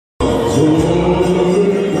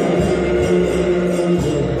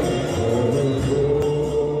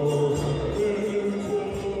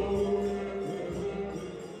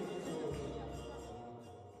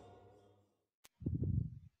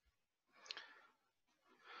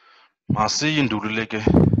Masiyindululeke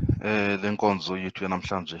lenkonzo yethu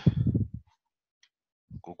yanamhlanje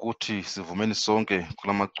ngokuthi sivumeni sonke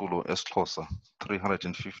kulamaculo esiXhosa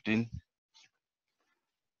 315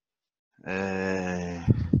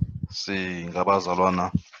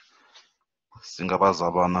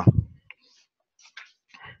 singabazalwana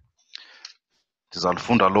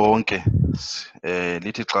ndizalifunda lonke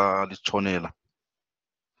lithi xa litshonela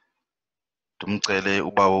ndimcele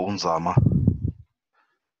ubawo unzama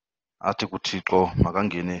athi kuThixo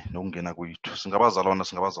makangene nokungena kwethu.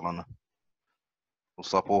 Singabazalwana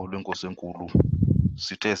usapho lwenkosi enkulu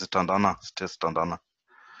sithe sithandana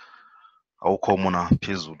awukho mona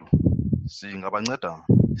phezulu.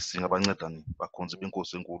 Singabancedani bakhonzi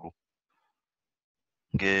benkosi enkulu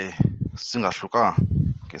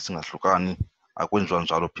singahlukani akwenziwa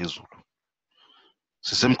njalo phezulu.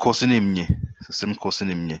 Sisemkhosini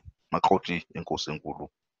mnye maxoti enkosi enkulu.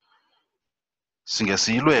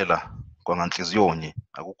 Singesiyilwela kwangantliziyonye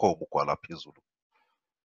akukho bugwala phezulu.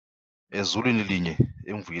 Ezulwini linye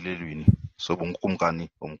emvuyelelweni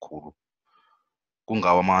sobunkumkani omkhulu.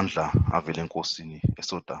 Kungawa amandla avela enkosini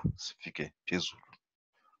esoda sifike phezulu.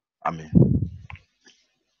 Amen.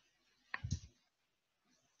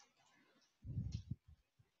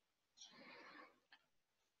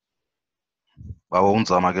 Bawo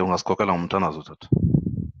unzama ke ungasikhokhela ngomntanazo tata.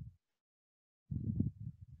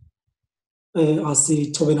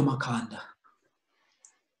 Asithobe namakhanda.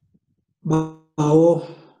 Bawo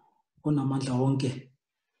onamandla wonke.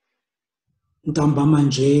 Ntambama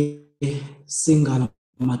nje singala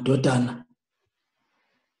madodana.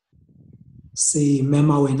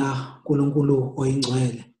 Simema wena nkulunkulu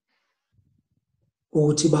oyingcwele.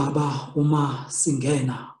 Uthi baba uma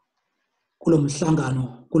singena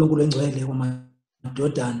kulomhlangano nkulunkulu engcwele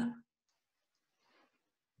wamadodana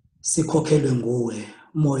sikhokhelwe nguwe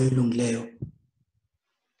umoya olungileyo.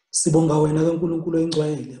 Sibonga wena ke nkulunkulu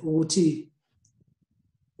engcwele ukuthi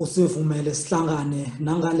usivumele sihlangane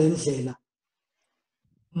nangalendlela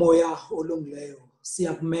moya olungileyo.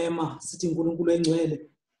 Siyakumema sithi nkulunkulu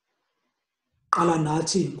engcwele qala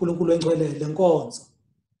nathi nkulunkulu engcwele lenkonzo.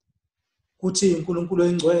 Kuthi nkulunkulu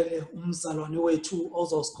engcwele umzalwane wethu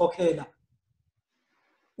ozosikhokhela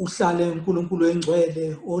uhlale nkulunkulu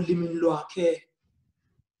engcwele olimini lwakhe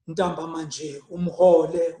ntambama nje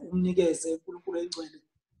umhole umnikeze nkulunkulu engcwele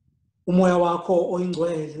umoya wakho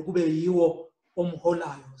oyingcwele kube yiwo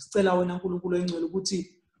omholayo. Sicela wena nkulunkulu engcwele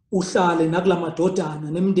ukuthi uhlale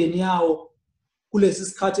nakulamadodana nemindeni yawo kulesi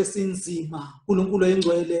sikhathi esinzima nkulunkulu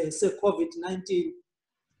engcwele se-COVID-19.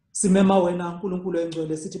 Simema wena nkulunkulu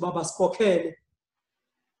engcwele sithi baba sikhokhele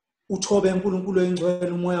uthobe nkulunkulu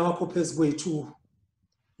engcwele umoya wakho phezu kwethu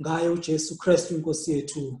ngaye uJesu Kristu inkosi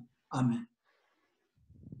yethu. Amen.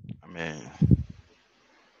 Amen.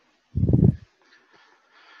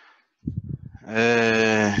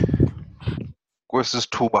 Kwesi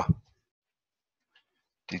sithuba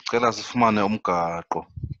ndicela sifumane umgaqo.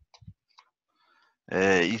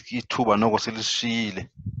 Ithuba noko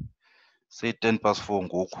selishiyile seyi-4:10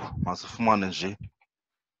 ngoku. Masifumane nje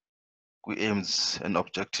kwi-aims and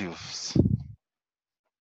objectives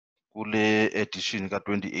kule edition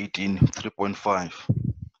ka-2018 3.5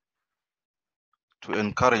 to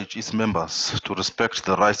encourage its members to respect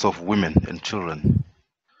the rights of women and children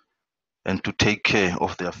and to take care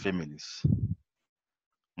of their families,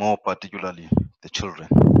 more particularly the children.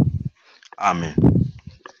 Amen.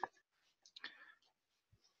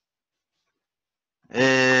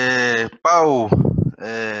 Pau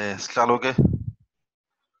sihlalo ke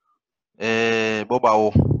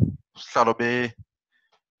bobawo sihlalo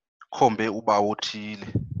bekhombe ubawo othile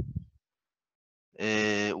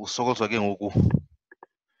usokozwa ke ngoku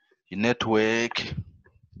i-network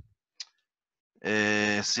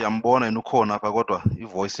siyambona yena ukhona apha kodwa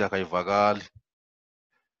ivoice yakhe ayivakali.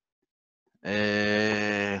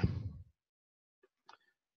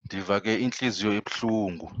 Ndiva ke inhliziyo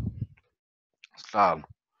ebuhlungu sihlalo.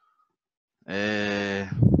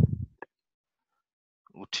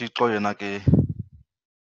 uThixo yena ke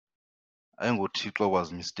ayingoThixo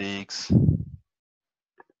was mistakes.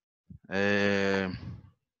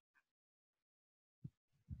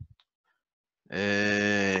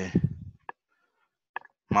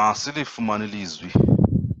 Masilifumane ilizwi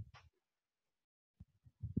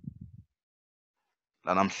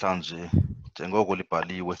lanamhlanje njengoko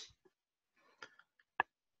libhaliwe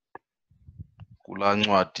kulaa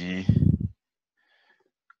ncwadi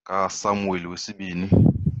kaSamuel wesibini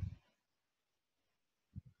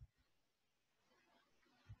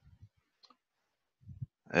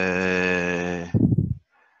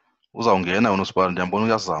uzawungena unosibani ndiyambona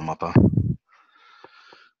uyazama pha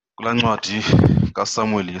kulaa ncwadi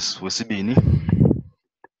kaSamuel wesibini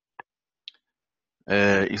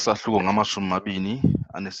isahluko 22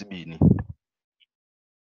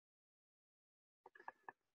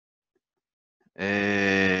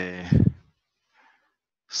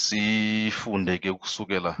 sifunde ke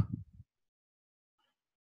ukusukela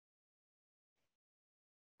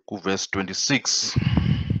kuverse 26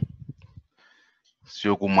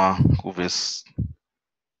 siyokuma kuverse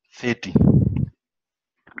 30.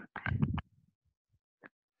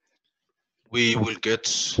 We will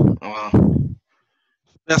get our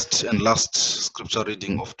first and last scripture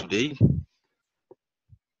reading of today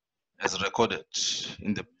as recorded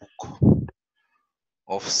in the book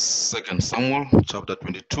of 2 Samuel chapter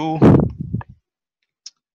 22.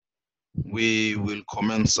 We will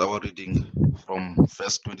commence our reading from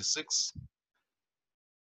verse 26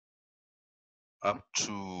 up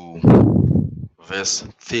to verse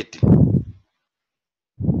 30.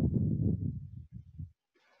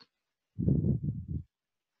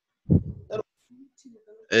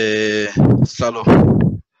 Sihlalo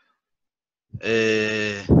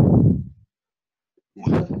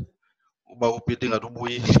uba uphethe ngathi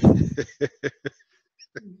ubuyile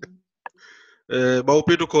ba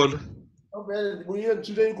uphethe ukholo vele ndibuyile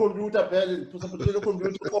nditshile ikhompyutha vele ndiphusaphusele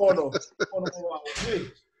ikhompyutha ukholo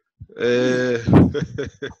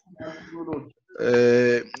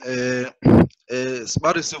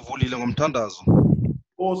sibari sivulile ngomthandazo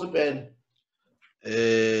Nkosi vele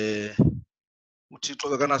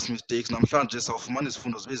uThixo akanazi mistakes namhlanje sawufumana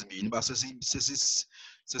izifundo zibe zibini ba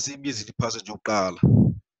sesiyibizile ipassage yokuqala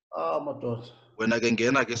madoda wena ke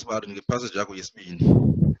ngena ke sibari ngepassage yakho yesibini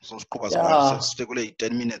so siqhuba Yeah. sibari kule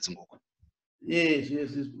 10 minutes ngoku.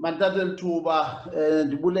 yes mandithathe lithuba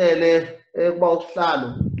ndibulele kuba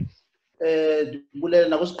usihlalo ndibulele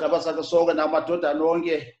nakusigaba sakhe sonke namadodana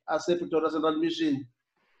onke asePretoria Central Mission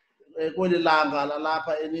kweli langa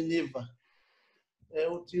lalapha eNiniva.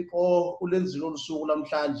 uThixo ulenzile olusuku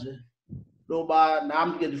namhlanje loba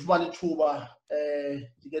nami ke ndifumana ithuba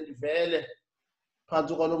ndike ndivele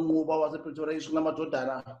phansi kwalomnquba wasePretoria isuku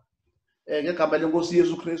lamadodana ngegama lenkosi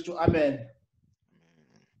Yesu Kristu, amen.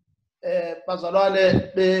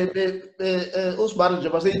 Bazalwane usibani nje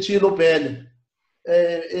baseyitshilo ubhele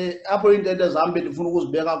apho intente zami bendifuna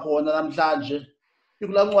ukuzibeka khona namhlanje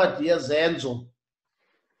ikulaa ncwadi yezenzo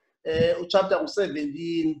uchapter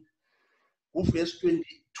 17 uverse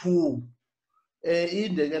 22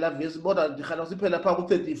 indekela vesi bodwa ndikhala siphela phaa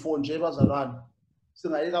ku-34 nje bazalwane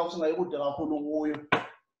singayikude kakhulu kuyo.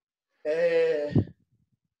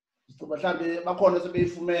 Ndicinga mhlawumbi bakhona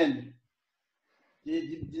sebeyifumene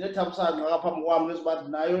ndinethamsanqa ngapha phambi kwam lesibani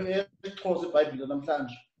nayo esiXhosa iBhayibhile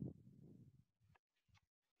namhlanje.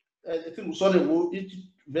 I think usole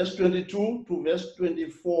verse 22 to verse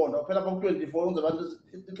 24 naphela phaa ku-24 uze abantu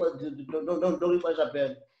ixesha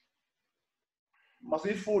phela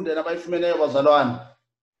masiyifunde nabayifumeneyo bazalwane.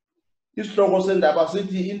 Isihloko sendaba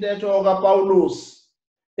sithi intetho kaPawulos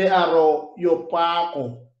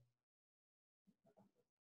e-Areopagos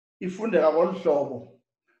ifundeka ngolu hlobo.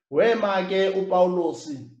 Wema ke uPawulos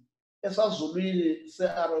esazulwini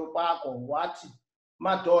se-Areopagos wathi,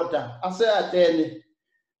 madoda ase-Atene,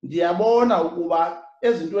 ndiyabona ukuba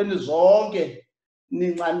ezintweni zonke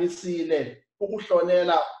nincamisile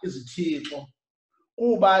ukuhlonela izithixo,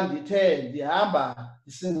 kuba ndithe ndihamba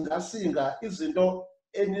ndisingasinga izinto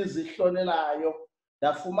enizihlonelayo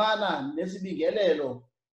ndafumana nesibingelelo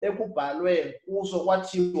ekubhalwe kuso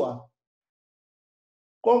kwathiwa,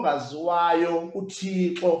 kongaziwayo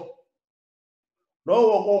uThixo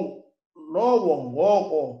lowo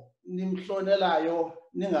ngoko nimhlonelayo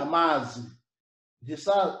ningamazi,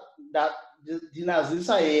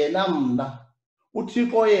 ndinazisa yena mna,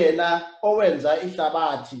 uThixo yena owenza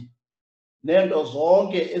ihlabathi nento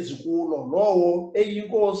zonke ezikulo, lowo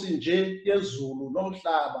eyinkosi nje yezulu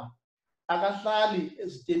nomhlaba, akahlali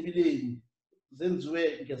ezitempileni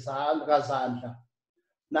zenziwe ngazandla,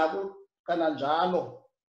 kananjalo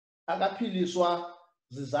akaphiliswa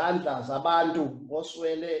zizandla zabantu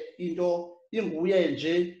ngoswele into, inguye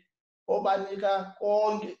nje obanika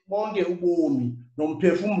bonke ubomi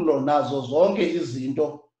nomphefumlo nazo zonke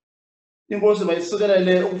izinto. Inkosi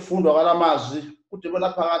mayisikelele ukufundwa kwala mazwi kude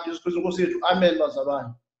naphakade Yesu Kristu inkosi yethu, amen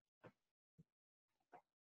bazalwane.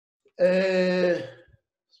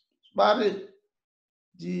 Bari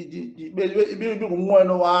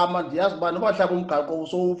ibingumnqweno wami, andiyazi uba noba mhlawumbi umgaqo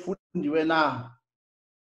usowufundiwe na.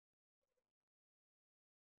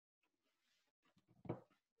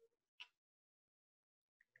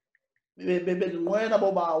 bendinqwena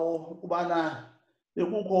bobawo ubana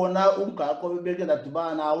bekukhona umgaqo bebeke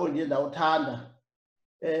ndadibana nawo ngiye ndawuthanda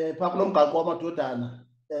phaa kulo mgaqo wamadodana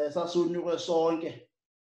sasiwunikwe sonke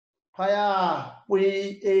phaya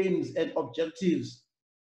kwi-aims and objectives.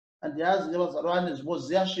 Andiyazi ke bazalwane zibo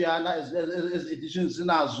ziyashiyana ezi editions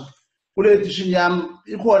sinazo. Kule edition yam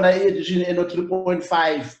ikhona i-edition eno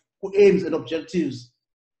 3.5 ku-aims and objectives.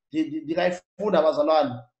 Ndikayifunda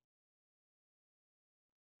bazalwane.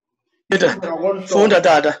 Funda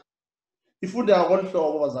tata. Ifunda ngolu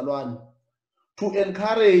hlobo bazalwane. To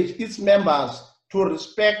encourage its members to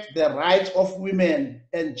respect the rights of women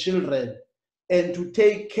and children and to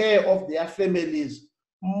take care of their families,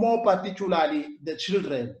 more particularly the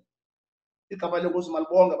children. Igama lenkosi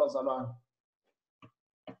malibonge bazalwane.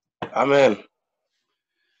 Amen.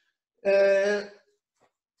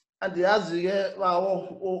 Andiyazi ke bawo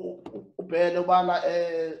ubhele ubana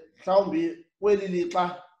mhlawumbi kweli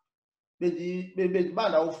lixa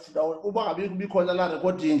bendibanda uba ngabe kubikhona la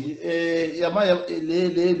recording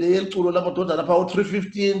le yeculo lamadodana pha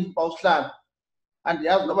u315 bawusihlala.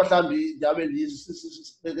 Andiyazi noba mhlawumbi ndiyabe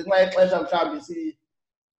ngenxa yexesha mhlawumbi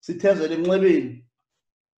sithezele emnxebeni.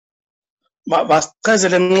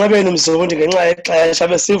 Masichezele emnxebeni mzondi ngenxa yexesha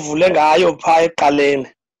besivule ngayo phaa eqaleni.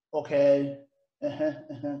 Okay.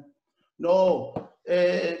 No,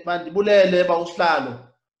 mandibulele bawusihlalo.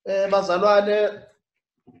 Bazalwane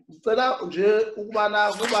ngicela nje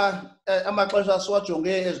ukubana kuba amaxesha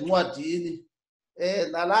siwajonge ezincwadini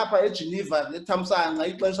nalapha eGeneva lethamsanqa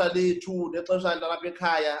ixesha lethu nexesha lalapha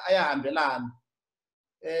ekhaya ayahambelana.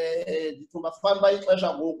 Ndicinga fanele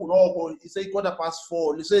ixesha ngoku noko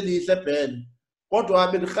ise4:15 liselihle ebhele.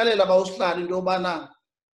 Kodwa bendirhalela bawusihlalo into yobana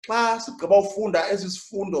xa sigqiba ufunda esi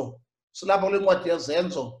sifundo silapha kule ncwadi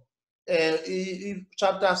yezenzo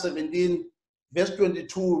chapter 17 verse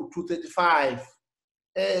 22 to 35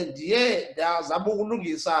 ndiye ndazama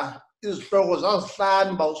ukulungisa izihloko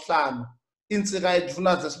zazihlanu bawusihlanu intsika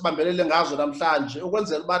endifuna zesibambelele ngazo namhlanje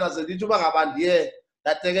ukwenzela ubana ze ndithi uba ngaba ndiye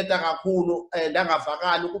ndateketa kakhulu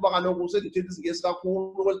ndangavakali ukuba kaloku sendithetha isingesi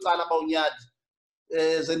kakhulu kwelicala bawunyadi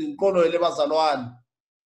ze ndindiqolele bazalwane.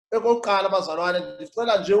 Ekokuqala bazalwane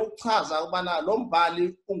ndicela nje ukuchaza ukubana lo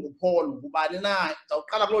mbhali unguPaul ngubani na.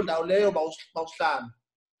 Ndizawuqala kuloo ndawo leyo bawusihlanu.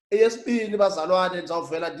 Eyesibini bazalwane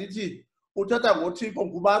ndizawuvela ndithi uthetha ngoThixo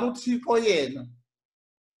ngubani uThixo yena.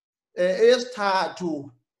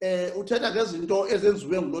 Eyesithathu uthetha ngezinto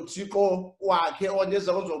ezenziwe ngulo Thixo wakhe okanye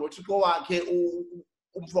ezakwenziwa ngulo Thixo wakhe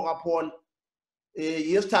umfo kaPaul.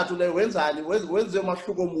 Yesithathu leyo wenzani wenze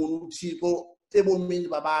umahluko muni uThixo ebomini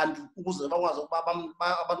babantu ukuze bakwazi ukuba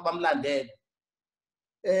abantu bamlandele.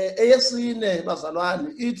 Eyesine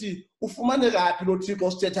bazalwane ithi ufumane kaphi lo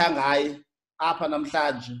Thixo sithetha ngaye apha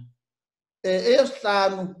namhlanje.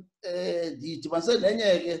 Eyesihlanu ndidibanise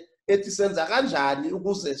nenye ke ethi senza kanjani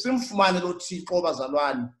ukuze simfumane lo Thixo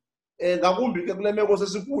bazalwane. Ngakumbi ke kule meko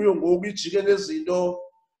sesikuyo ngoku ijike nezinto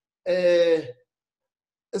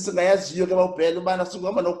esingayaziyo ke bawubhele ubana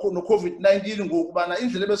singoma no-COVID-19 ngoku ubana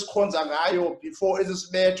indlela ebesikhonza ngayo before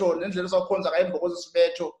esisibetho nendlela esawukhonza ngayo emva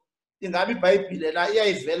kwesisibetho ingabe iBhayibhile la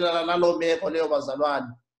iyayivela naloo meko leyo bazalwane.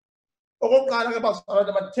 Okokuqala ke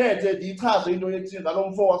bazalwane mandithethe ndiyichaze into ethi ngalo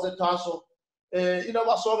mfo waseThaso.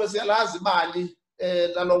 Inoba sonke siyalazi imali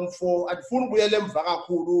lalo mfo. Andifuni ubuyela emva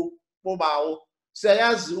kakhulu bobawo.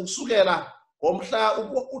 Siyayazi ukusukela ngomhla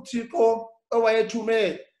uThixo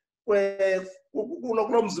owayethume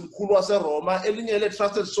kulo mzi mkhulu waseRoma elinye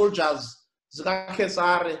le-trusted soldiers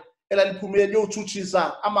zikaKesare elaliphume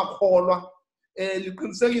liyotshutshisa amakholwa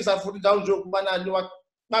liqinisekisa futhi ndawo nje ukubana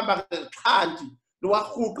liwabamba ngexhanti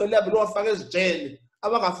liwarhuqe lihambe liwafaka ezijele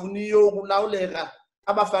abangafuniyo ukulawuleka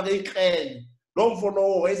abafake ikrele. Lo mfo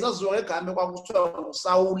lowo wayesaziwa ngegama kwakuthiwa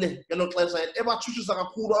nguSawule ngelo xesha ebatshutshisa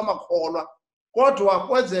kakhulu amakholwa. Kodwa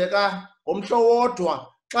kwenzeka ngomhla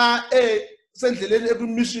wodwa xa sendleleni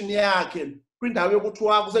ekwimmission yakhe kwindawo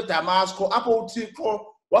yokuthiwa kuseDamasco apho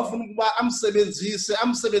uThixo wafuna ukuba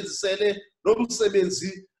amsebenzisele lo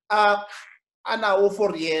msebenzi anawo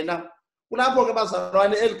for yena. Kulapho ke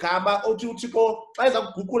bazalwane eligama uthi uThixo xa eza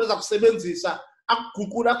kuguqula eza kusebenzisa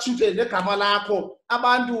akuguqula akushintshe negama lakho.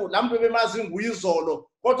 Abantu laa mntu bemazi nguyizolo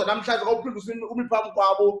kodwa namhlanje xa uphinde umi phambi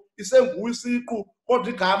kwabo isenguye isiqu kodwa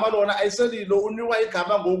igama lona ayiselilo unikwa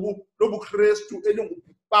igama ngoku lobuKristu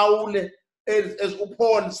elinguPawule as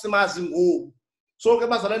uPaul simazi ngoku. So ke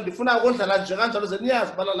bazalwane ndifuna ukondlala nje kanjalo ze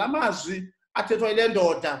niyazi bala la mazwi athethwa yile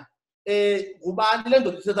ndoda ngubani le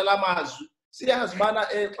ndoda ithetha la mazwi. Siyazi bana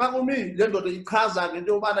xa umi le ndoda ichaza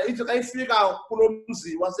ngento yobana ithi xa ifika kulo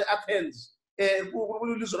mzi wase-Athens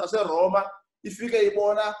kulilizwe laseRoma ifike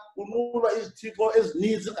ibona unqulwa izithixo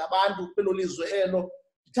ezininzi ngabantu kwelo lizwe elo.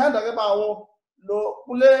 Thanda ke bawo lo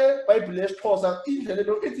kule Bible yesiXhosa indlela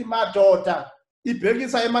lo ithi madoda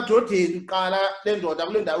ibhekisa emadodeni qala le ndoda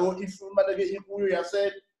kule ndawo ifumaneke ikuyo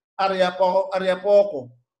yase Ariapoko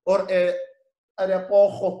or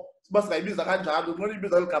Ariapogo basiyibiza kanjalo ngone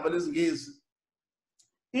ibiza ligama lesingezi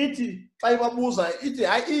ithi xa ibabuza ithi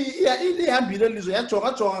hayi ihambile lizwe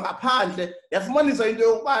yajonga ngaphandle yafumanisa into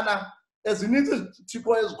yokubana ezininzi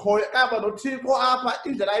izithixo ezikhoyo kaba nothixo apha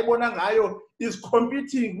indlela ayibona ngayo is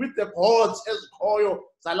competing with the gods ezikhoyo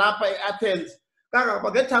zalapha eAthens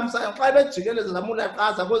kangaba ngethamsanqa xa bejikeleza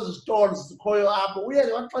zamulaqaza kwezi stalls zikhoyo apho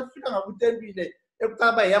uyeke wathi xa fika ngakwitempile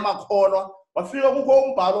ekucaba yamakholwa wafika kukho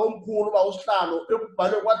umbhalo omkhulu uba usihlalo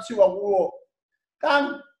ekubhalwe kwathiwa kuwo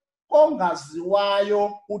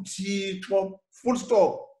kongaziwayo uthixo full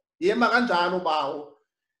stop yema kanjalo bawo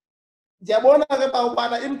ndiyabona ke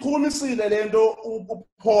bawubana imchumisile lento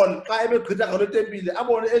uPaul xa ebegqitha ngalo tempile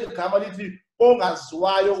abone eligama lithi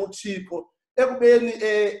ongaziwayo uthixo ekubeni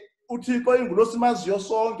uthixo ingulosimaziyo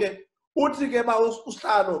sonke uthi ke ba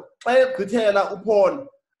usihlalo xa egqithela uPaul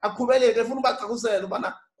aqhubeleke ufuna ubacacisela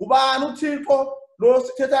ubana ngubani uthixo lo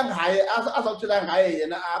sithetha ngaye azawuthetha ngaye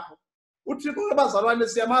yena apho uthixo ke bazalwane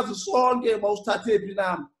siyamazi sonke bawusithathe phi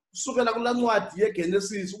na kusukela kulaa ncwadi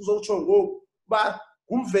yeGenesis uzotsho ngoku ba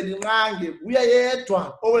ngumveli nqange uye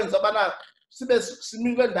yedwa owenza bana sibe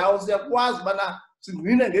simile ndawo siyakwazi bana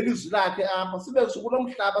singqine ngelizwi lakhe apha sibe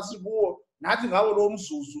sukulomhlaba sikuwo nathi ngawo lo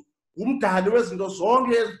mzuzu ngumdali wezinto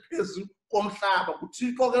zonke eziphezu komhlaba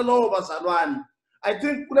kuthixo ke lowo bazalwane I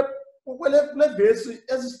think kule vesi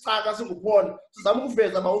esisicaka singuPaul sizama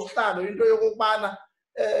ukuveza bawusihlalo into yokubana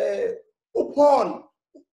uPaul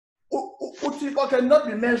uthixo cannot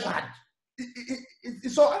be measured.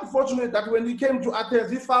 It's so unfortunate that when he came to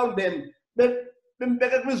Athens, he found them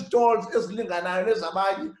bembeke kwizitolls ezilinganayo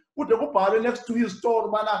nezabanye kude kubhalwe next to his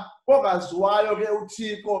store bana ongaziwayo ke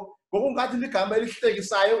uthixo ngokungathi ligama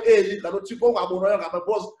elihlekisayo eli ngalo thixo ongabonwayo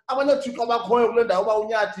ngabaphosi abanye thixo abakhoyo kule ndawo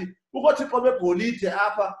bawunyathi ukho thixo begolide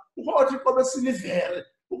apha ukho thixo besilivere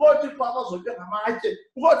ukho thixo abazotywe ngamatye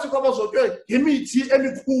ukho thixo abazotywe ngemithi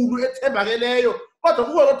emikhulu ethembakeleyo kodwa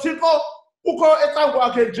kukho lo thixo ukho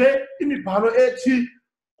ecankwakhe nje imibhalo ethi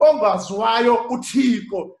ongaziwayo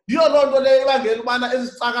uthixo yiyo loo nto leyo ibangela ubana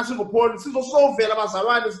ezisicaka singuPaul sizosovela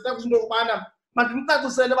bazalwane sithatha into yokubana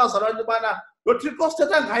mandimcacisele bazalwane ubana lo thixo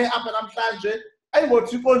sithetha ngaye apha namhlanje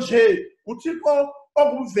ayingothixo nje nguthixo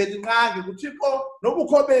ongumveli nqange nguthixo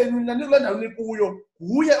nobukho benu nanikule ndawo nikuyo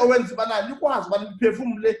nguye owenza ubana nikwazi ubana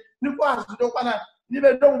niphefumle nikwazi into yokubana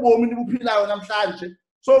nibe nobomi nibuphilayo namhlanje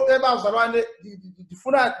so ke bazalwane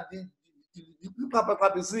ndifuna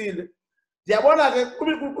ndiqaphisile ndiyabona ke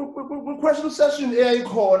kwi-question session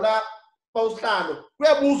eyayikhona bawusihlalo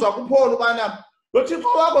kuyabuzwa kuPaul ubana lo thixo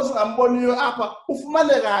wakho singamboniyo apha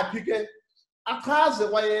ufumaneka phi ke achaze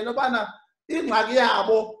kwayena ubana ingxaki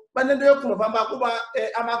yabo banento yokuva kuba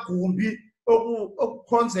amagumbi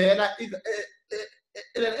okukhonzela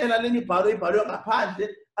enale mibhalo ibhalwe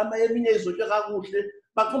ngaphandle eminye izotywe kakuhle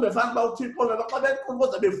baqumbe fana uba uthixo xa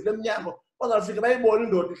beqoza bevule emnyango bazawufika bayibone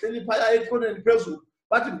indoda ihleli phaya eqoneni phezulu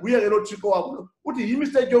bathi nguye ke lo thixo wabo lo uthi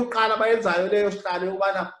yimistake yokuqala bayenzayo leyo sihlalo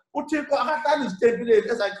yokubana uthixo akahlali izitempileni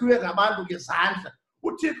ezakhiwe ngabantu ngezandla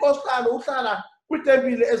uthixo sihlalo uhlala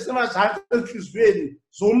kwitempile ezisemazantsi ezinhliziyweni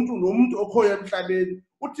zomntu nomuntu okhoyo emhlabeni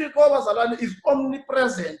uthixo bazalwane is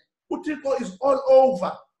omnipresent uthixo is all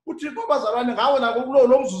over uthixo bazalwane ngawo nakulo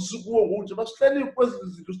lo mzuzu kuwo nje basihleli kwezi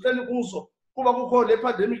zinto sihleli kuzo kuba kukho le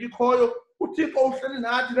pandemic ikhoyo uthixo uhleli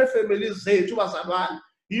nathi neefamily zethu bazalwane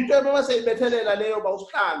yinto ebeseyibethelela leyo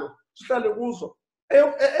bawusihlalo sihlale kuzo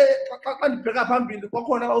xa ndibheka phambili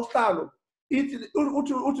kwakhona bawusihlalo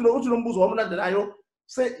uthi lo mbuzo wamlandelayo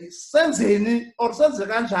senzeni or senze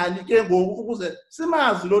kanjani ke ngoku ukuze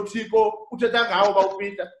simazi lo thixo uthetha ngawo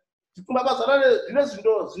bawupita ndicinga bazalwane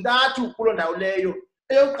zinezinto zintathu kulo ndawo leyo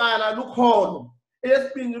eyokuqala lukholo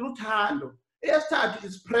eyesibini luthando eyesithathu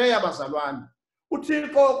is prayer bazalwane uthixo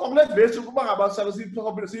kwakule vesi kuba ngabasalo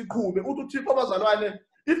siyiqhube uthi uthixo bazalwane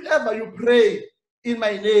if ever you pray in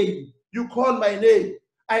my name you call my name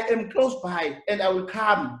I am close by and I will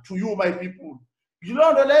come to you my people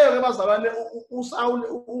yiloo nto leyo ke bazalwane uSaul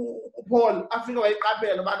uPaul afika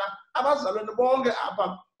wayiqaphela bana abazalwane bonke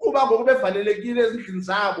apha kuba ngoku bevalelekile ezindlini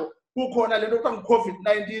zabo kukhona lento kuthiwa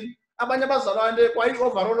ngu-COVID-19 abanye abazalwane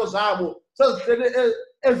kwayi-overall zabo sezihlele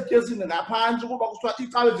ezityesini ngaphantsi kuba kuthiwa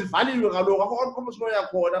icawe zivaliwe kaloku akho onke sinoya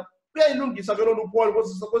khona uyayilungisa ke loo nto uPaul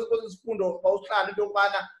kwesi sifundo bawusihlala into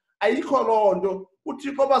yokubana ayikho loo nto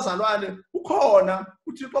uthixo bazalwane ukhona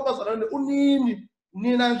uthixo bazalwane unini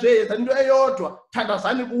nina nje yenza into eyodwa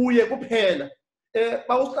thandazani kuye kuphela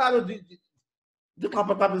bawusihlalo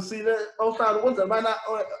ndiqhaphaqhabhisile bawuhlala ukwenzela ubana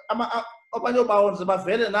abanye oobawonze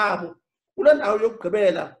bavele nabo kule ndawo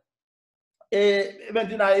yokugqibela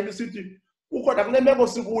ebendinayo ebisithi ukhona kule meko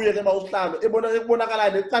sikuye ke bawuhlalo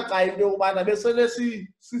ebonakalayo necacayo into yokubana besele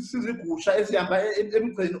sizigusha ezihamba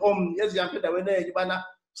emgceni omnye ezihamba endaweni enye ubana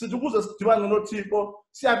sithi ukuze sidibane noThixo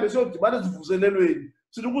sihambe siyodibana ezivuselelweni,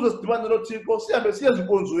 sithi ukuze sidibane noThixo sihambe siye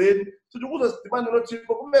ezinkonzweni, sithi ukuze sidibane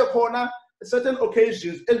noThixo kube khona certain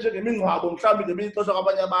occasions enjengemingcwabo mhlawumbi ngeminye ixesha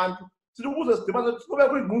kwabanye abantu, sithi ukuze sidibane kube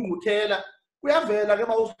kuyingqungquthela. Kuyavela ke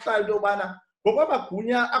bawuhlala into yobana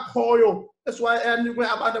ngokwamagunya akhoyo esiwayanikwe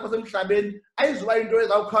abantu abasemhlabeni ayizuba into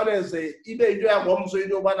ezawukhawuleze ibe into yangomso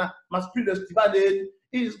into yobana masiphinde sidibaneni.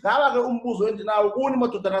 Ingaba ke umbuzo endinawo kuni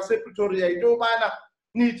madodana asePretoria into yobana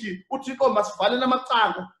nithi uThixo masivaleni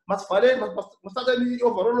amacango, masivaleni masatsheni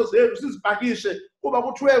ioverall zethu sizipakishe kuba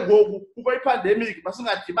kuthiwe ngoku kukho ipandemic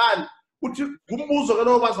masingadibani. Uthi ngumbuzo ke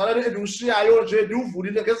lowo bazalwane endiwushiyayo nje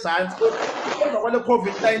ndiwuvulile ngezantsi emva kwale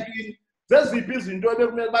COVID-19. Zeziphi izinto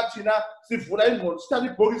ebekumele bathina sivula ingqondo sithathe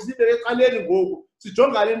ibhokisi sibeke ecaleni ngoku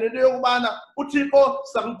sijongane nento yokubana uThixo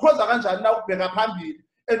sizakumkhoza kanjani na ukubheka phambili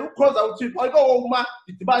and ukukhoza uThixo ayikho uma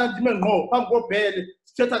ndidibana ndime ngqo phambi kobhele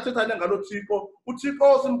sithethathethane ngalo Thixo.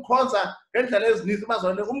 uThixo simkhoza ngendlela ezininzi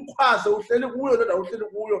bazalwane. Umkhwaze uhleli kuyo lo ndawo uhleli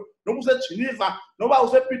kuyo, noba useGeneva noba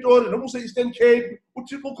usePretoria noba use-Eastern Cape,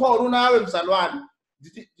 uThixo ukhona unawe mzalwane.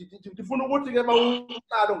 Ndifuna ukuthi ke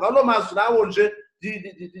bawuhlalo ngalo mazwi lawo nje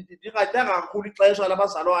ndingatyanga kakhulu ixesha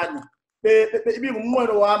labazalwane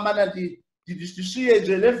ibingumnqweno wam bana ndishiye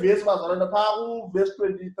nje le vesi bazalwane phaa kuvesi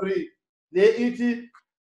 23 le ithi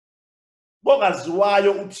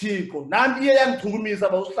bongaziwayo uThixo. Nami iye yangichukumisa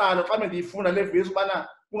bawuhlala xa ndiyifunda le vesi ubana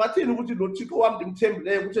kungathini ukuthi lo Thixo wam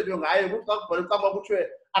ndimthembileyo kuthethwe ngaye ukuthi xa kubhalwe caba kuthiwe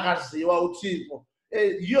akaziwa uThixo.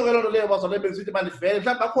 Yiyo ke loo nto leyo bazalwane besithi bandivele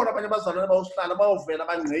mhlawumbi bakhona abanye abazalwane bawuhlala bayovela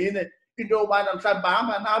bangqine into yobana mhlawumbi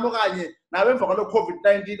bahamba nalo okanye nabe emva kwalo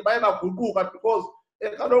COVID-19 baye baguquka because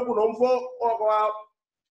kaloku lo mfo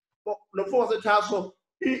waseThaso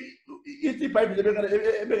ithi iBhayibhile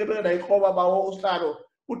ebeke ndayikroba bawo usihlalo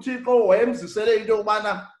uThixo wayemzisele into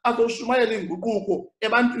yokubana azoshumayela inguquko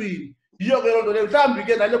ebantwini. Yiyo ke loo nto leyo mhlawumbi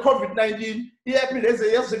ke nale COVID-19 iyaphinde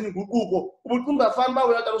yenze inguquko. Ubucinga fana uba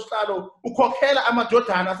uyatala usihlalo ukhokhela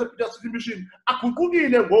amadodana asePeter City Mission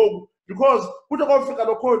aguqukile ngoku because kuthi kofika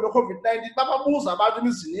lo COVID-19 bababuza abantu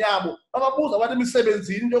emizini yabo, bababuza abantu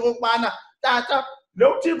emisebenzini into yokubana tata le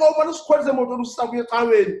uThixo ubona isikhweli semoto usisa kuye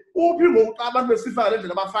ecaweni uphi ngoku xa abantu besifa ngale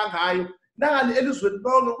ndlela abafa ngayo. Nangani elizweni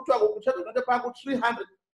lonke kuthiwa kuthetha ngento phaa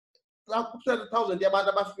ku-300,000 yabantu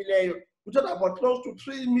abafileyo, kuthetha about close to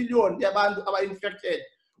 3 million yabantu aba-infected.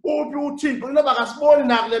 Uphi uThixo inoba kasiboni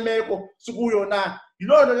na kule meko sikuyo na?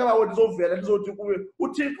 Yiloo nto ke bawo ndizovela ndizothi kuwe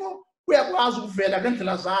uThixo uyakwazi ukuvela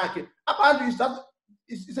ngendlela zakhe. Abantu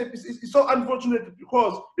it's so unfortunate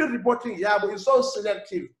because the reporting yabo is so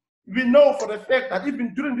selective. We know for a fact that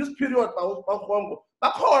even during this period bakhongo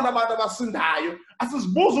bakhona abantu abasindayo.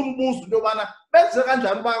 Asizibuza umbuzo into yobana benze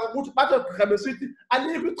kanjani uba ukuthi bathi gqirha besithi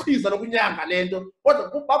alikho ichiza lokunyanga lento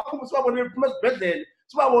kodwa baphume sibabone bephuma ezibhedlele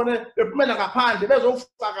sibabone bephumela ngaphandle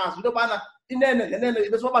bezofakaza into yobana inene ngenene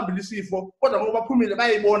besibabambile isifo kodwa ngoba baphumile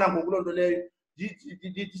bayayibona ngoku loo nto leyo.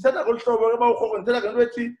 Ndithetha ngolu hlobo ke bawukhongo ndithetha ngento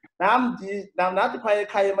ethi nathi phaya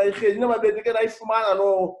ekhaya emayirheni inoba bendike nayifumana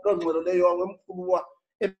loo ngxelo leyo wemkhuluwa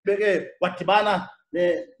ebeke wadibana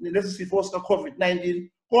nesi sifo sika-COVID-19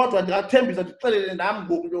 kodwa ndingathembisa ndixelele nam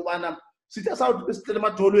ngoku into yobana sithe sawuthi besicela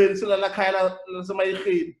emadolweni silala khaya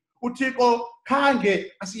lasemayirheni uThixo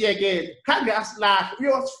khange asiyekele, khange asilahle, uye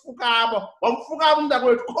wasifukama wamfukama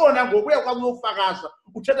umntakwethu khona ngoku uyakwazi ukufakaza.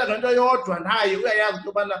 Uthetha ngento yodwa naye uyayazi into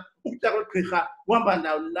yobana ukutya kwegqirha uhamba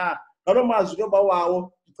ndawo na. Ngaloo mazwi ke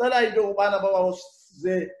bawawo ndicela into yokubana bawawo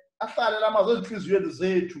ze ahlale la mazwi ezintliziyweni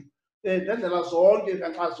zethu ngendlela zonke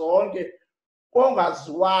kanxa zonke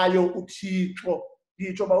kongaziwayo uThixo.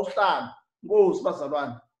 Nditsho bawuhlala Nkosi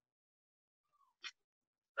bazalwane.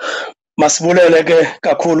 Masibulele ke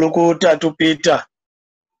kakhulu kuTata uPeter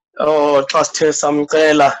xa sithe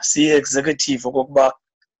samcela siyi-executive okokuba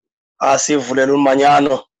asivulele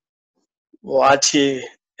umanyano, wathi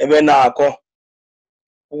ebenako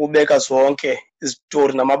ukubeka zonke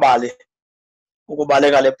izitori namabali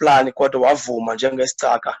ukubaleka le plani kodwa wavuma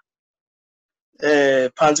njengesicaka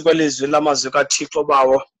phantsi kwelizwi lamazwi kaThixo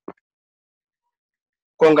bawo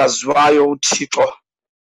kongaziwayo uThixo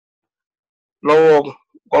lowo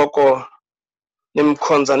koko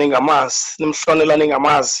nimkhonza ningamazi, nimhlonela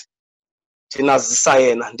ningamazi, ndinazisa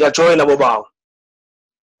yena. Ndiyajoyina bobawo.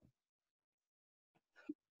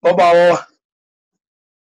 Bobawo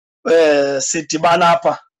sidibana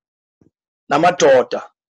apha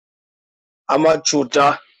namadoda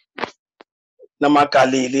amaJuda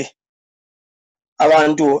namaGalili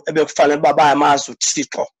abantu ebekufanele bayamazi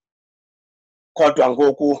uThixo kodwa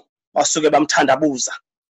ngoku basuke bamthandabuza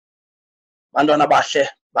bantwana bahle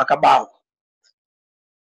bakabawo.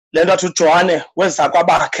 Lento athi uJohane weza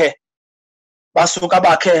kwabakhe basuka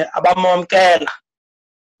bakhe abamamkela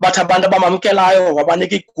bathi abantu abamamkelayo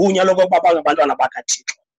wabanika igunya lokuba bangabantwana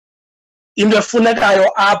bakaThixo. Into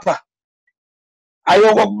efunekayo apha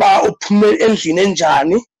ayokokuba uphume endlini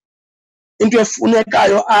enjani, into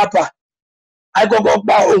efunekayo apha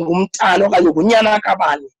ayikokokuba ungumntana okanye ungunyana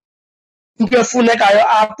kabani. Into efunekayo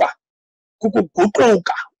apha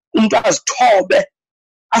kukuguquka umuntu azithobe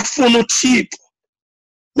afune uThixo.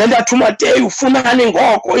 Lento athi uMateyu ufunani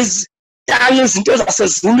ngoko izinto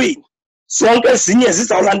zasezulwini zonke ezinye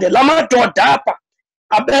zizawulandela. Amadoda apha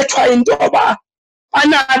abethwa into yoba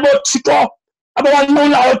banabo Thixo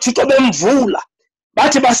abawanqulayo Thixo bemvula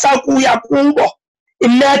bathi basakuya kubo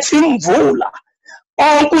inethi imvula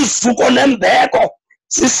onke uzuko nembeko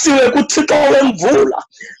sisiwe kuThixo wemvula.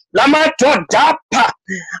 La madoda apha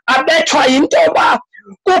abethwa into yoba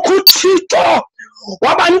kukho uThixo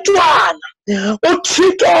wabantwana,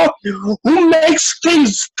 uThixo who makes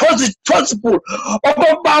things possible.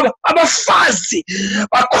 Okokuba abafazi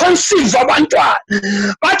baconceive abantwana,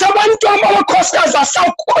 bathi abantwana abakhosikazi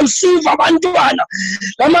asawuconceive abantwana.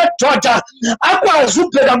 La madoda akwazi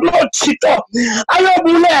ubheka kulo Thixo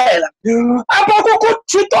ayobulela. Apho kukho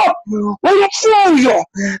uThixo umfuyo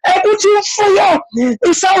ekuthi imfuyo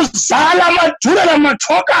isawuzala amaduna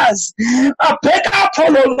namathokazi abheka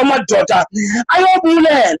apho lo madoda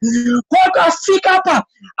ayobulela. Kodwa afika apha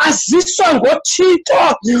aziswa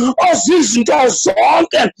ngoThixo ozizinto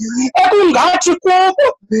zonke ekungathi kubo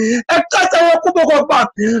ecacayo kubo kokuba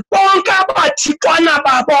bonke abathixwana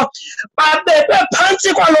babo babekwe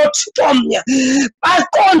phantsi kwalo Thixo mnye.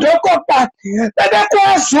 Baqonde okokuba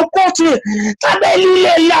bebekwazi ukuthi xa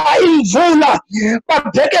belilela imvula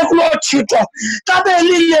babheke kulo Thixo, xa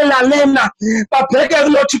belilela lena babheke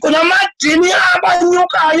kulo Thixo. Namadini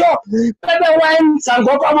abanyukayo bebewenza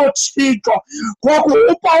ngokwabo Thixo. Ngoku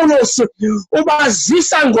uPawulos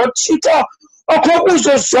ubazisa ngoThixo okho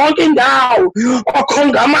kuzo zonke indawo, okho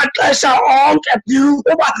ngamaxesha onke.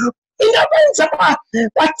 Uba into abenza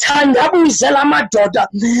bathandabuze la madoda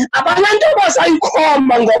abananto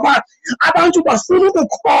basayikhomba ngoba abantu bafuna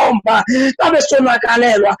ukukhomba xa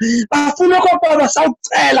besonakalelwa, bafuna okokuba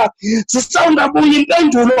basawucela zisawungabuya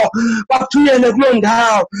impendulo baphuyele kuloo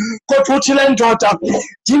ndawo. Kodwa uthi le ndoda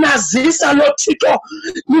ndinazisa lo Thixo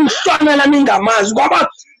nimhlonela ningamazi ngoba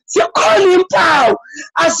zikhona iimpawu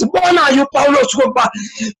azibonayo uPawulos okokuba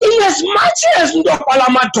in as much as into yokuba la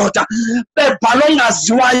madoda bebhala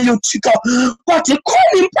ongaziwayo uThixo kodwa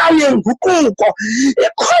ikhona impawu yenguquko,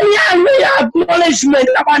 ikhona i-acknowledgement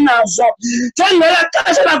abanazo. Njengela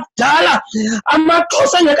xesha lakudala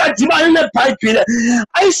amaXhosa engekadibani neBhayibhile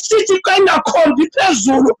ayisithi xa ingakhombi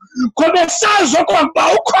phezulu ngoba esazi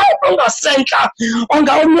okokuba ukhona ongasentla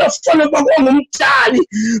ongawumyofuna ukuba ngumdali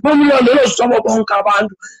nomlondolozi wabo bonke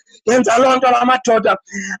abantu. Yenza loo nto la madoda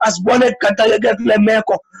azibone egadayeke kule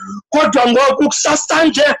meko. Kodwa ngoku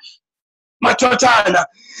kusasanje mathotana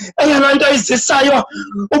eyona nto izisayo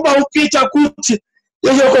uba uPeter kuthi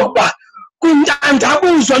yeyokokuba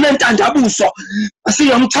kwintandabuzo nentandabuzo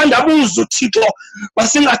masingomthandabuzo uThixo,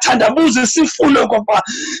 masingathandabuzi sifune okokuba.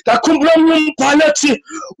 Ndakhumbula omnye umbhalo ethi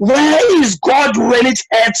where is God when it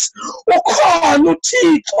hurts? Ukhona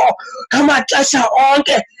uThixo ngamaxesha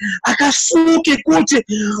onke akasuki kuthi.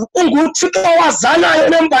 UnguThixo wazanayo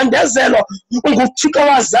nembandezelo, unguThixo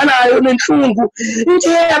wazanayo nentlungu.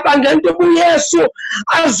 Njeba ngento uYesu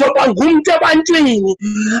azoba ngumntu ebantwini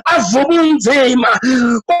avuba unzima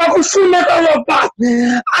kwakufuneka okokuba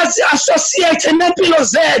azi-associate nempilo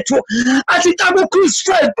zethu. Athi xa kukho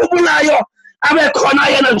istrength ubulayo abe khona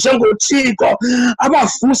yena njengoThixo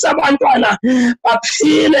abavusa abantwana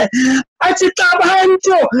baphile. Athi xa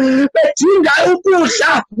abantu bedinga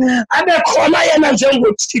ukudla abe khona yena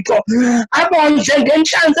njengoThixo abondle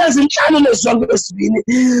ngentlanzi ezintlanu nezondlo ezibini.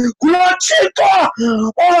 Kulo Thixo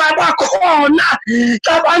owaba khona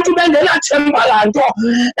xa abantu bengenathemba lanto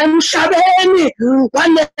emhlabeni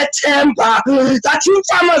wanethemba. Zathi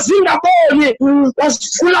imfama zingaboni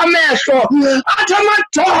wazivula amehlo. Athi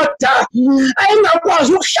amadoda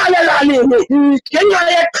ayingakwazi ukuhlalela nini ngenxa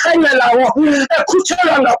yeqhenqa lawo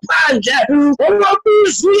ekhutshelwa ngaphandle.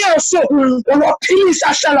 Ulobiza uYesu ulophilisa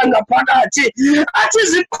ahlala ngaphakathi. Athi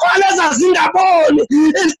iziqholo ezazingaboni,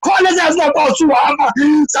 iziqholo ezazingakwazi uhamba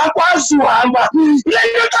zakwazi uhamba. Le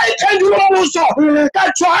nto xa iphendula umbuzo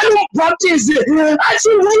kaJohane uMbhaptizi athi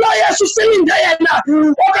ngulo Yesu silinde yena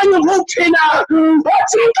okanye nguphi na.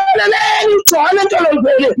 Wathi mxeleleni uJohane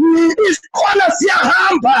entolongweni iziqholo Sibona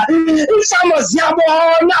siyahamba insamo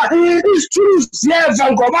ziyabona isithulu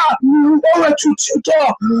ziyeva ngoba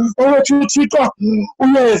owethu Thixo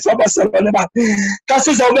uyeva basebalwana bami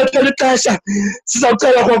kasizawubethela ixesha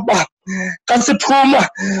sizawucela kokuba kasiphuma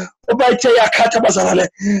uba ithe yakhatha bazalwane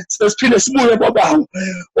sesiphinde sibuye babawo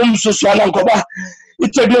umzuzwana ngoba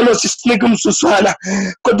iteknoloji sinika umzuzwana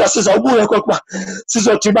kodwa sizawubuya kokuba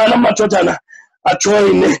sizodibana amadodana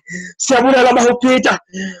ajoyine siyabulela bahuPeter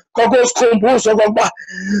kwakusikhumbuzo kokuba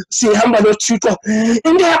sihamba noThixo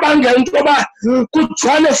into yabangela intoba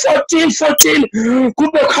kuJohane 14:14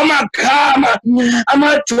 kubekho amagama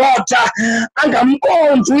amadoda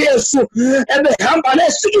angamkonzi uYesu ebehamba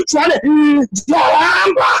nesithi uJohane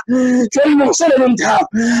ndiyahamba ndiyolungiselela indawo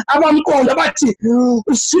abamkonda bathi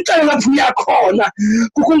usixele lapho uyakhona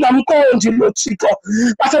kukungamkondi lo Thixo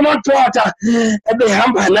bathi amadoda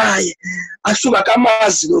ebehamba naye asuka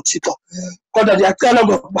kamazi lo Thixo kodwa ndiyacela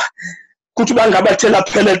ngokuba kuthi bangabathela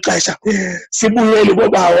phela ixesha sibuyele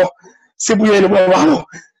bobawo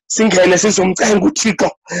singene sizomcenga uThixo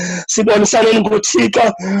sibonisane ngoThixo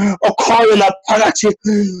okhoyo laphakathi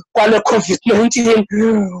kwale COVID-19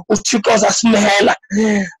 uThixo zasimela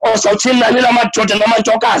ozawuthi nani lamadoda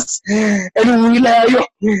namantokazi eliwileyo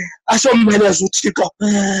asomeleze uThixo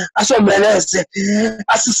asomeleze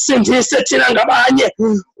asisindise thina ngabanye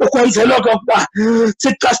ukwenzela ukuba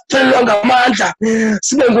Thixo siphelelwe ngamandla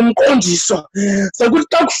sibe ngumqondiso sekuthi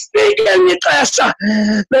xa kufike ixesha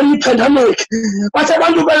lepandemic bathi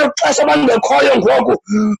abantu xesha bangekhoyo ngoku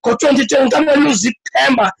ngo-2020 abeluza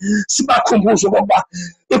ithemba sibakhumbuze ukuba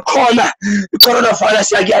ikhona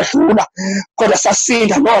i-coronavirus yakuyadlula kodwa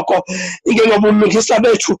sasinda noko ingengobulungisa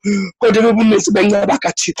bethu kodwa bubunisi benceba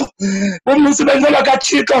kaThixo bubunisi benceba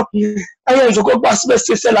kaThixo ayenza okokuba sibe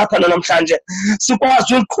sise lapha namhlanje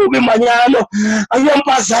sikwazi ukuqhuba imanyano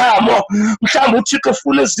ayompazamo mhlawumbe uThixo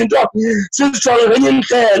ufuna izinto sizijonge ngenye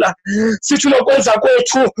indlela sithi nokwenza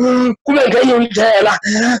kwethu kube ngenye indlela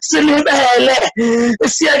silibele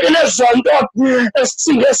siyeke lezonto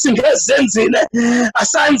esingezenzile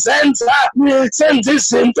asanzenza senza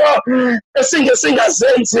izinto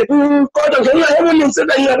esingazenzi kodwa ngenxa yobuninzi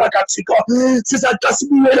benceba kaThixo sizathi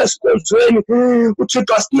sibuyele esikhonzweni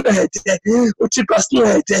uThixo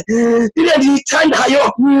asincede ile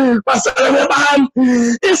ndiyithandayo bazalwane bami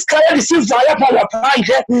isikhaya ndisivayo apha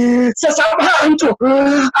ngaphandle sesabantu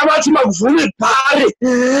abathi makuvula ibhari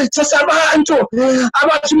sesabantu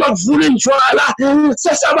abathi makuvula indlwala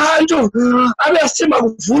sesabantu abesithi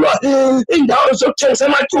makuvulwa indawo zokuthengisa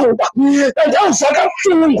amacuba ndawuva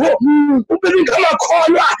kabuhlungu ubilinga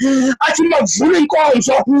amakholwa athi makuvula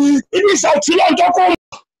inkonzo ibizawuthi loo nto kum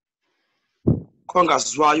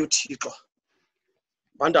kongazwayo uThixo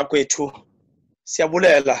banda kwethu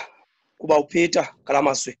siyabulela kuba uPeter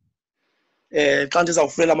ngalamazwi xa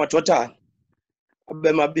ndizawufulela amadodana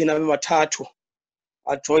abe mabini abe mathathu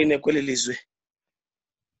ajoyine kweli lizwe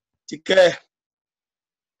ndike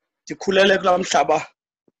ndikhulele kulaa mhlaba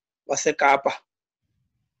waseKapa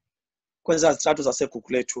kwezaa zitrato zaseGugu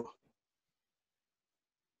lethu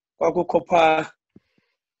kwakukho phaa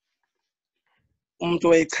umuntu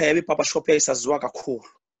owayeyicheba ipapa shop eyayisaziwa kakhulu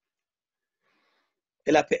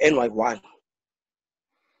elapha eNY1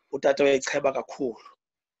 utata owayeyicheba kakhulu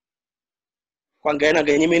kwangena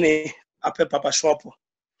ngenye imini apha epapa shop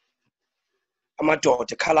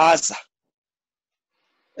amadoda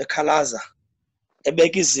ekhalaza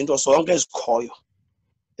ebeka izinto zonke ezikhoyo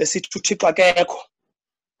esithi uThixo akekho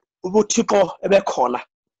ubuThixo ebekhona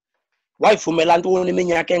wayivumela ntoni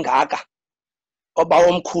iminyaka engaka oba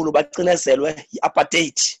omkhulu bacinezelwe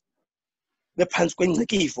yi-apartheid bephansi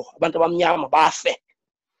kwengcikivo abantu abamnyama bafe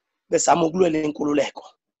bezama ukulwela inkululeko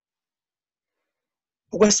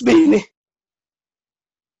okwesibini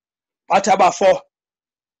bathi abafo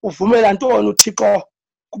uvumela ntoni uThixo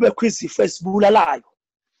kubekho izifo ezibulalayo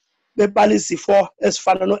bebala izifo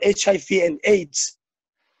ezifana no-HIV and AIDS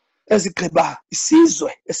ezigqiba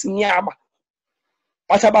isizwe esimnyama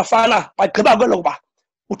bathi abafana bagqiba kwelo kuba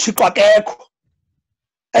uThixo akekho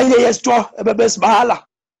enye yezinto ebebezibala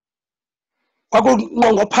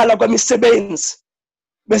kwakunqongophala kwemisebenzi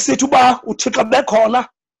besithi uba uThixo bekhona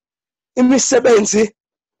imisebenzi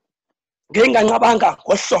ngeyinganqabanga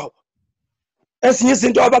ngohlobo ezinye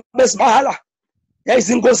izinto ababezibala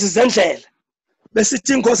yayizingozi zendlela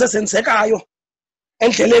besithi ingozi ezenzekayo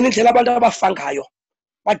endleleni indlela abantu abafa ngayo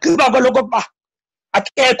bagqiba kweloko kuba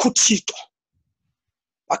akekho uThixo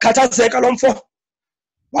bakhathazeka lo mfo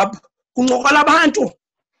kuncokola abantu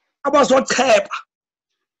abazocheba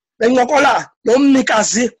bencokola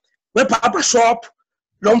nomnikazi webaba shop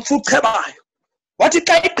lo mfu uchebayo wathi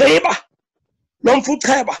xa igqiba lo mfu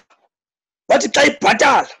ucheba wathi xa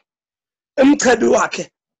ibhatala emchebi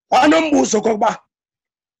wakhe wanombuzo kokuba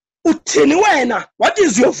uthini wena, what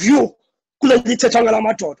is your view kule ndithetha ngala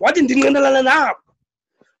madoda. Wathi ndinqinelana nabo,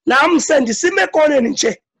 nam sendisime ekoneni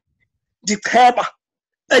nje ndicheba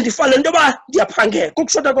andifale into yoba ndiyaphangela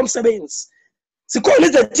kukushota komsebenzi. Zikhona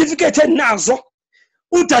izertifikate endinazo.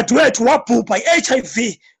 Udadewethu wabhubha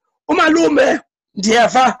i-HIV, umalume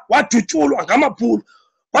ndiyeva wadutyulwa ngamabhulu.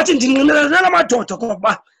 Wathi ndinqinelana nala madoda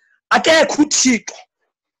kokuba akekho uThixo.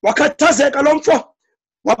 Wakhathazeka lo mfo,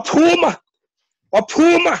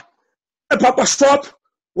 waphuma ePapa Shop,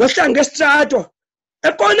 wehla ngesitrato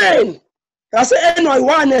ekoneni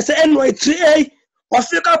yase-NY1 yase-NY3A,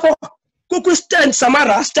 wafika apho kukwistand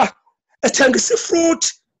samarasta ethengisa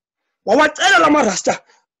ifruit. Wawacela la marasta,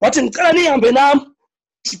 wathi ndicela nihambe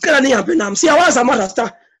nam, siyawazi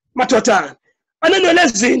amarasta madodana anenwele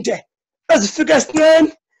ezinde ezifika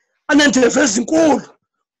esinqeni, aneendlebe ezinkulu.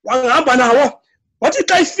 Wahamba nawo, wathi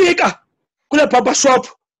xa ifika kule Papa Shop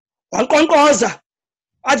wanqonqoza,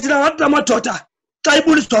 athi la madoda xa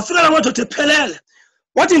ibuliswa wafika la madoda ephelele.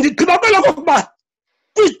 Wathi ndigqiba kwelo kokuba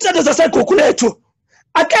kwizitrato zaseGugu lethu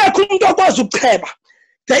akekho umuntu okwazi ukucheba.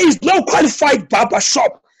 There is no qualified barber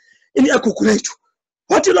shop in eGugu lethu.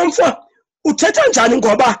 Wathi lo mfo uthetha njani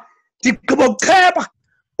ngoba ndigqiba ukucheba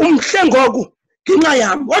umhle ngoku ngenxa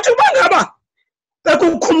yam. Wathi uba ngaba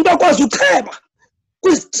bekukho umuntu okwazi ucheba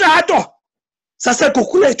kwizitrato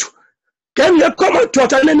zaseGugu lethu ngengekho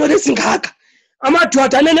amadoda anenwele ezingaka,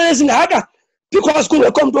 amadoda anenwele ezingaka, because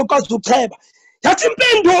kungekho umuntu okwazi ucheba. Yathi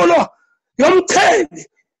impendulo yomchebi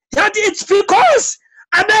yathi it's because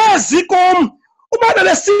abezi kum, uba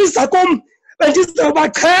bebesiza kum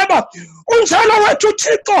bendizawubacheba. Unjalo wethu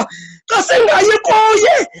uThixo xa singayi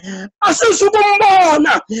kuye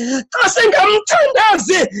asizukumbona, xa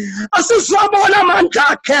singamthandazi asizuwabona amandla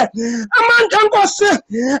akhe. Amandla Nkosi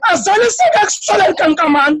azaliseke ekusoleni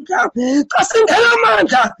kankamandla. Xa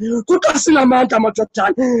singenamandla kuxa sinamandla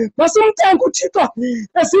madodana. Masimcenge uThixo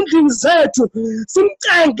ezindlini zethu,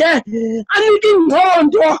 simcenge anike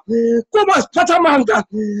ingqondo kuba siphatha amandla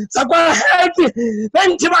zakwa-health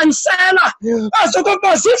bendibanisela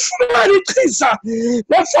azokokuba zifumane ichiza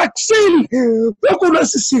nevaccine yokulwa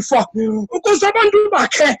esi sifo ukuze abantu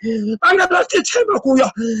bakhe bangalahli ithemba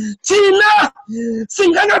kuyo. Thina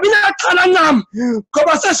singangabi naxhala ncam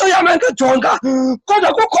ngoba sesoyama ngedonga,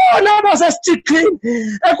 kodwa kukhona abasesitikini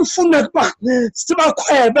ekufuneka uba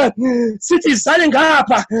sibakhwebe sithi izale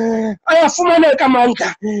ngapha. Ayafumaneka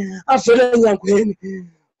amandla avele enyangweni.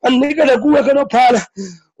 Anikele kuwe ke nophala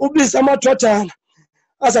ubize amadodana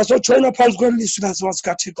azazojoyina phansi kwelizwi laziwa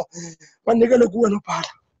zikaThixo. Banikele kuwe nophala.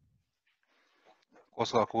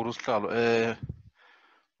 Nkosi kakhulu sihlalo.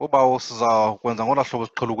 Ubawo sizakwenza ngola hlobo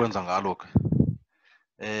siqhela ukwenza ngalo ke.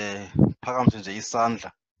 Phakamise nje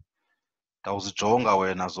isandla. Ndawuzijonga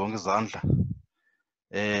wena zonke izandla.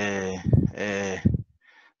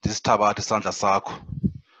 Ndisithabathe isandla sakho.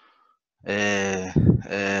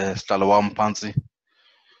 Sihlalo wam phansi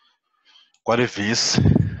kwale vesi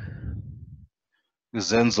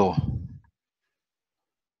kwizenzo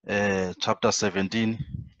chapter 17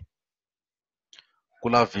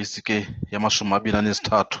 kula vesi ke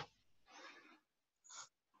yama-23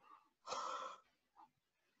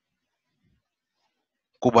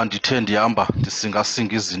 kuba ndithe ndihamba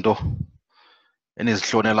ndisingasinga izinto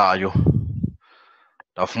enizihlonelayo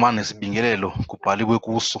ndafumana nesibingelelo kubhaliwe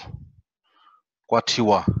kuso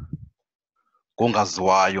kwathiwa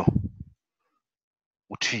ngongaziwayo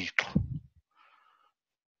uThixo.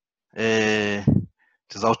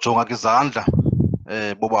 Ndizawujonga ke izandla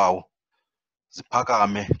bobawo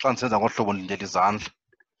ziphakame xa ndisenza ngohlobo ndindlela izandla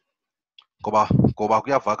ngoba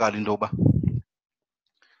kuyavakala into yoba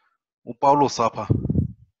uPawulos apha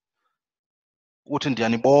uthi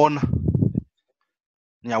ndiyanibona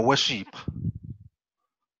niyaweshipha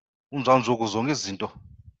unjawunjoku zonke izinto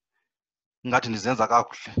ingathi ndizenza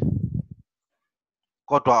kakuhle,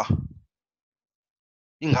 kodwa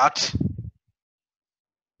ingathi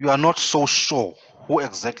you are not so sure who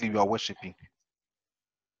exactly you are worshipping.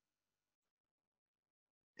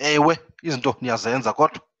 Ewe izinto niyazenza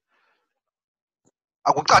kodwa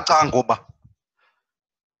akucacanga ngoba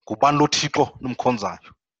ngubani lo Thixo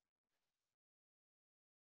nomkhonzayo.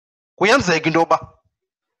 Kuyenzeka into yoba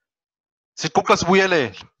siquqa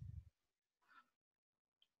sibuyelela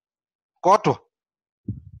kodwa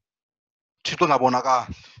Thixo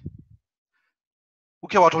engabonakali.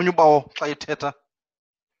 Ukhe wathi omnye ubawo xa ethetha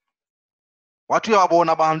wathi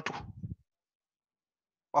uyabona abantu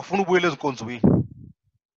bafuna ubuyela ezinkonzweni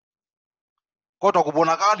kodwa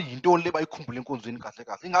kubonakali yintoni le bayikhumbula enkonzweni kahle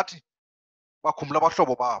kahle, ingathi bakhumbula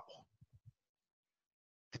abahlobo babo.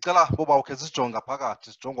 Ndicela boba ukhe sijonge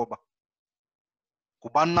ngaphakathi sijonge uba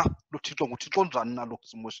kubana luthixo nguthixo njani nalo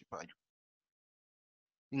simworshipayo.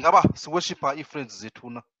 Ingaba siworshipa ii-friends zethu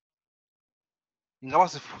na? Ingaba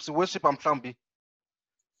siworshipa mhlawumbi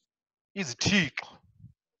izithixo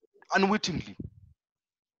unwittingly,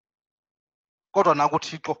 kodwa naku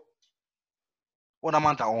uthixo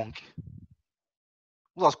onamandla onke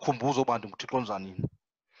uzasikhumbuza uba ndinguthixo njani.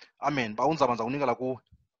 Amen. Ba unzaba ndiza kunikela kuwe.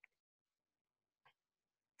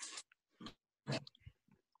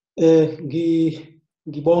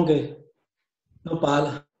 Ngibonge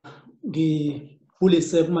nobhala,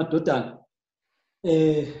 ngibulise kumadodana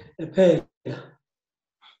ephela,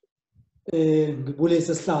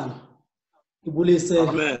 ngibulise sihlalo, ngibulise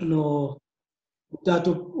no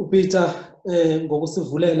utata uPeter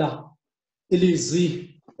ngokusivulela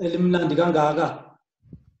ilizwi elimnandi kangaka.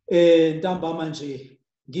 Ntambama nje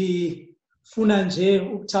ngifuna nje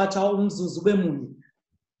ukuthatha umzuzu bemunye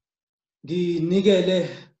nginikele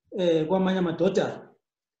kwamanye amadodana,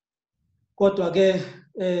 kodwa ke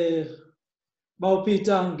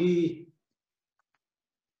bawuPeter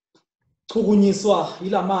ngichukunyiswa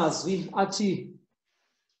ilamazwi athi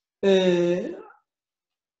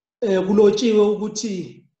kulotshiwe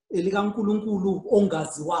ukuthi elikaNkulunkulu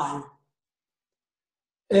ongaziwayo.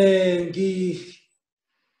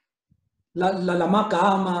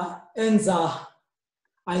 Lamagama enza,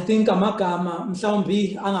 I think amagama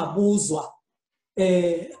mhlawumbi angabuzwa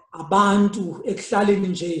abantu ekuhlaleni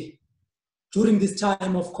nje during this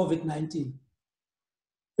time of COVID-19,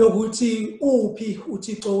 yokuthi uphi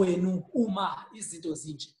uthixo wenu uma izinto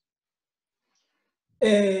zinje.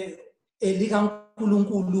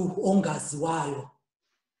 elikaNkulunkulu ongaziwayo.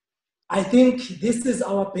 I think this is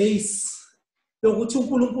our base. Yokuthi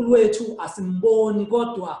uNkulunkulu wethu asimboni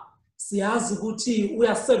kodwa siyazi ukuthi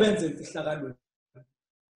uyasebenza emfihlakalweni.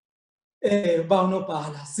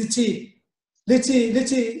 Bawunobhala sithi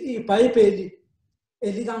lithi iBhayibheli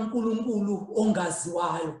elikaNkulunkulu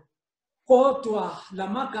ongaziwayo. Kodwa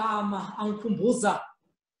lamagama angikhumbuza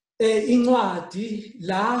incwadi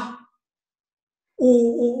la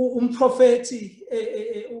umprofeti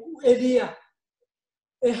Eliya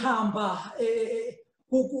ehamba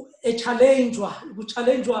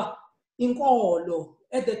challengewa inkolo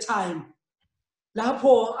at the time,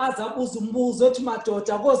 lapho azabuza umbuzo ethi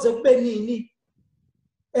madoda koze kube nini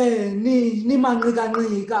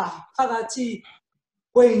nimanqika phakathi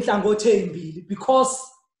kweinhlangothi ezimbili, because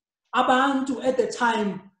abantu at the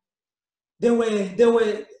time they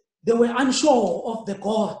were unsure of the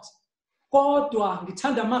God. Kodwa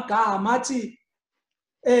ngithanda amagama athi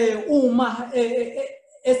uma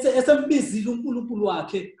esembizile uNkulunkulu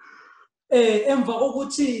wakhe emva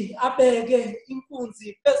kokuthi abeke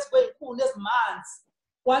inkunzi phezu kweinkuni ezimanzi,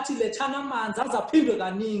 wathi lethana amanzi azaphindwe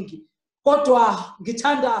kaningi. Kodwa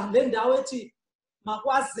ngithanda le ndawo ethi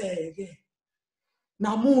makwazeke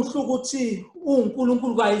namuhla ukuthi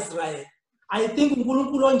uNkulunkulu kaIsrael. I think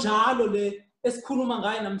uNkulunkulu onjalo le esikhuluma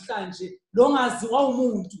ngaye namhlanje, lo ngaziwa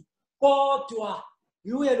umuntu kodwa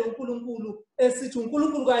yuye lo uNkulunkulu esithi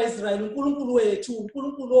uNkulunkulu kaIsrael, uNkulunkulu wethu,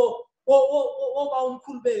 uNkulunkulu oba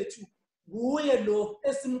umkhulu bethu, nguye lo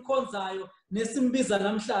esimkhonzayo nesimbiza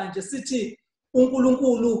namhlanje sithi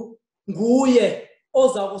uNkulunkulu nguye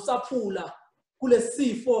oza kusaphula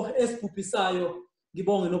kulesifo esibhubhisayo.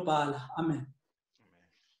 Ngibonge nobhala. Amen.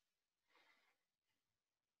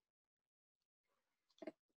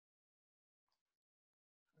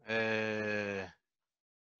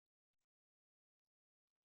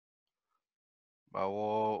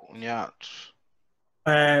 Bawo uNyathi.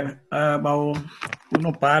 Bawo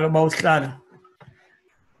unobhala bawuhlala.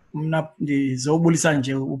 Mina ndizobulisa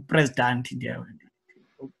nje upresident ndiyawe.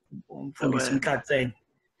 Umfundisi Mhlatseni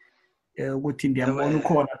ukuthi ndiyambona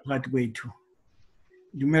ukhona phakathi kwethu.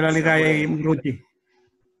 Dumela le kae Moruti?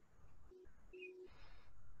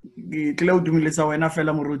 Ngicela udumilisa wena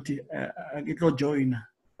fela Moruti, akitlo joina.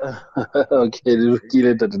 Okay,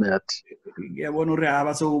 lokile Ntatenathi. Ngiyabona uri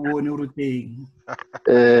haba sowuboni uruteng.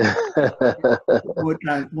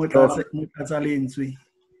 Motlatsa lentswe.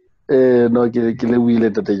 No ke le wile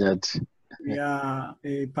Ntatenathi. Ya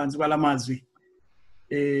phansi kwalamazwi.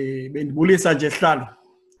 Bendibulisa nje sihlalo.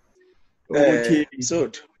 Ukuthi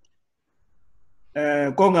Sotho.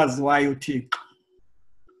 Kongaziwayo uThixo.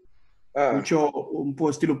 Utsho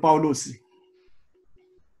umpostoli uPawulos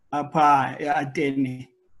apha eAthene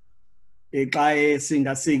xa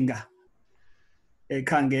esinga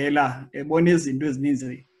ekhangela ebona izinto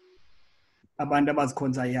ezininzi abantu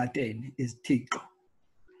abazikhonza eAthene izithixo.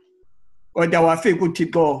 Kodwa wafika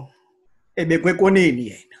uThixo ebekwekoneni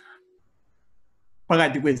yena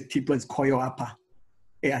phakathi kwezithixo ezikhoyo apha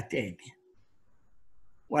eAthene.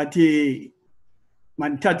 Wathi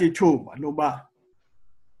manithathe ithuba loba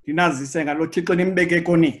Ninazise ngalo Thixo nimbeke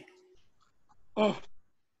konini.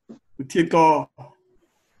 uThixo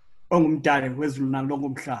ongumdali wezulu nalonke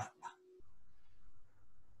umhlaba.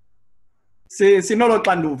 Sinolo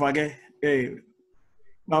xanduva ke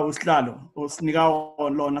ba usihlalo osinika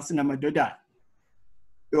lona sinamadodana.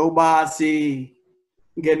 Yoba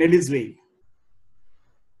ngene elizweni.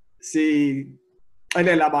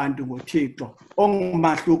 Xelela abantu ngoThixo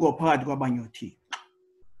ongumahluko phakathi kwabanye uThixo.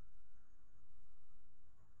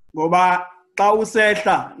 Ngoba xa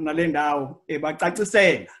usehla nale ndawo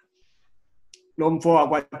ebacacisela lo mfo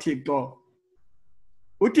wakwaThixo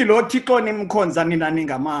uthi lo Thixo nimkhonza nina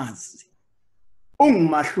ningamazi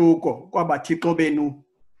ungumahluko kwabathixo benu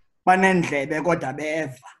banendlebe kodwa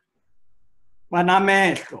beva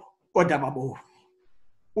banamehlo kodwa babona.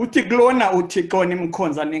 Uthi kulona uThixo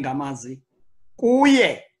nimkhonza ningamazi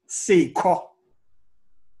kuye sikho.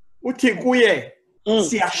 Uthi kuye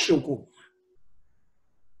siyashukuma.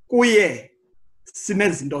 Kuye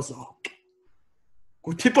sinezinto zonke.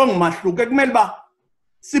 kuThixo ngumahluko ekumele ba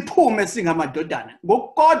siphume singamadodana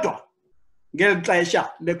ngokukodwa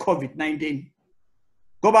ngelixesha leCovid-19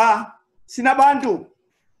 ngoba sinabantu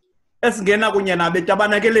esingena kunye nabo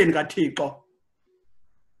etabanakeleni kaThixo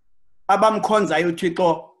abamkhonzayo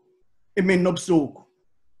uThixo imini nobusuku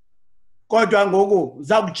kodwa ngoku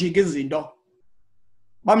zakujika izinto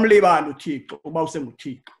bamlibala uThixo uba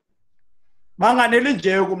usenguThixo banganeli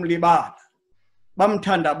nje ukumlibala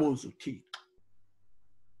bamthandabuza uThixo.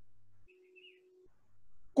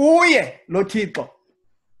 Kuye lo Thixo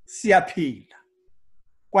siyaphila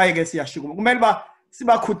kwaye ke siyashukuma. Kumele ba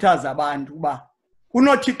sibakhuthaza abantu kuba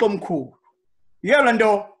kunoThixo omkhulu. Yiyo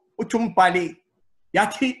lento uthi umbhali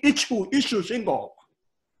yathi ishushu ingoma.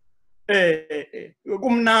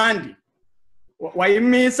 Kumnandi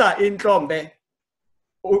wayimisa inhlombe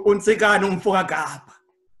uNtsikana umfoka Gaba.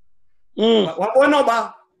 Wabona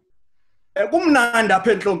ba kumnandi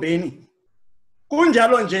apha enhlombeni.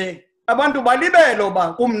 Kunjalo nje abantu balibele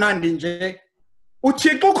ba kumnandi nje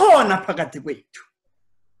uThixo ukhona phakathi kwethu.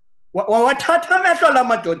 Wawathatha amehlo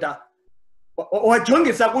lamadoda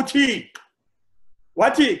wajongisa kuThixo.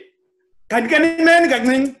 Wathi kanti nimeni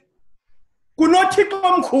kancinci kunoThixo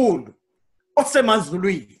omkhulu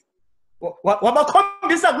osemazulwini.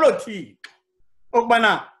 Wabakhombisa kulo Thixo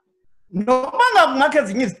okubana noma ngakungakho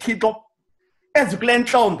ezinye izithixo ezikule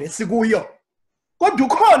nhlombe sikuyo kodwa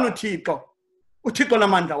ukhona uThixo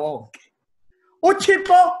namandla wonke.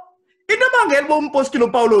 uThixo into bangela bompostile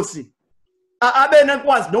uPawulos abe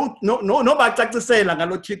nekwazi nobacacisela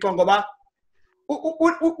ngalo Thixo ngoba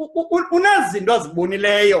unezinto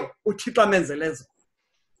azibonileyo uThixo amenzele zona.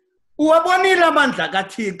 Uwabonile amandla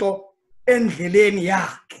kaThixo endleleni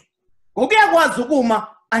yakhe. Ngokuyakwazi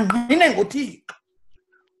ukuma angqine ngoThixo.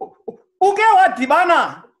 Uke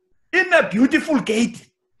wadibana in a beautiful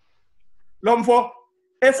gate. Lomfo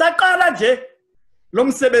esaqala nje lo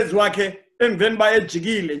msebenzi wakhe emveni ba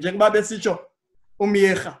ejikile njengoba besitsho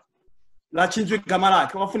umyerha la tshintshwe igama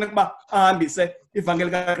lakhe wafuna kuba ahambise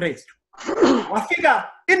ivangeli kaKristu.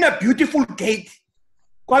 Wafika in a beautiful gate.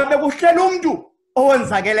 Kwabe kuhlela umuntu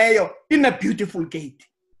owenzakeleyo in a beautiful gate.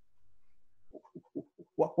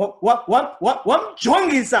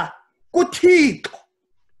 Wamjongisa kuThixo.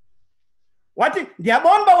 Wathi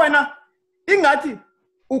ndiyabona ba wena ingathi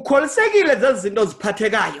ukholisekile zezinto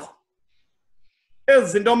ziphathekayo.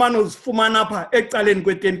 Ezinto manje uzifumana apha ecaleni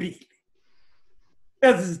kwetempile.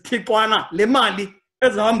 Ezithixwana le mali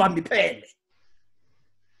ezahamba mbiphele.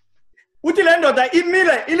 Uthi le ndoda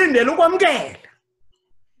imile ilindele ukwamkela.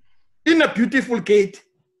 In a beautiful gate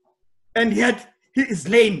and yet he is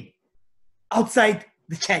lame outside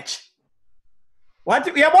the church.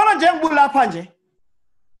 Wathi uyabona nje ngibulapha nje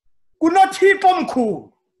kunoThixo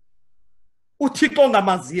omkhulu uThixo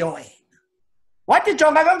ngamaziyo wena. Wathi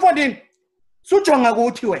jonga ke mfondini sujonga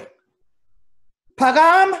kuthi wena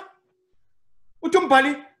phakama. Uthi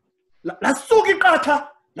umbhali lasuka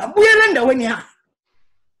iqatha labuyela endaweni yakhe.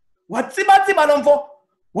 Watsibatsiba lomfo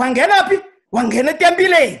wangena phi wangena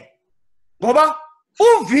etempileni ngoba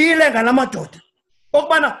uvile ngalamadoda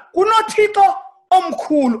okubana kunoThixo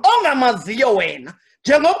omkhulu ongamaziyo wena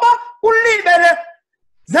njengoba ulibele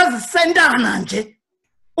zazisentana nje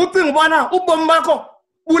ucinga ubona ubomi bakho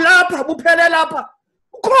bulapha buphele lapha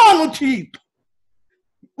ukhona uThixo.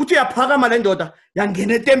 Uthi yaphakama le ndoda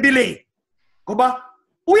yangena etempileni ngoba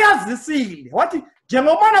uyazisile. Wathi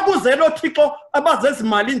njengobana kuze lo Thixo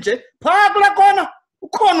abazezimali nje phakula khona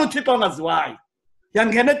ukhona uThixo ongaziwayo.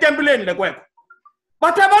 Yangena etempileni lekwekho.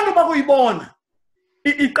 Bathi abantu bakuyibona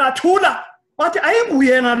iqathula bathi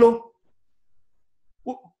ayinguyena lo.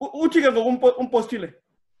 Uthi ke ngokumpostile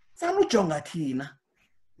sanujonga thina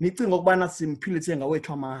nicinga ukubana simphilise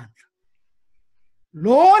ngawethu amandla.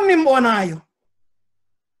 Lo nimbonayo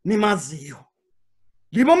nimaziyo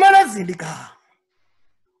libomelezile igama.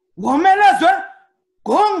 Womelezwe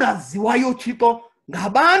ngongaziwayo uThixo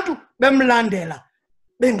ngabantu bemlandela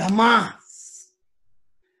bengamazi.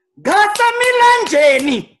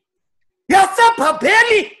 Ngasemilanjeni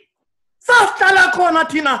yaseBhabheli sahlala khona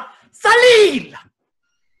thina salila.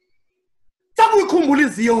 Sakuyikhumbula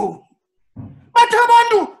iZiyoni. Bathi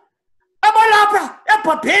abantu abalapha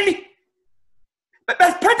eBhabheli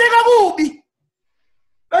besiphethe kakubi.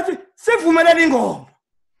 Bathi sivumelele ingoma.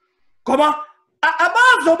 Ngoba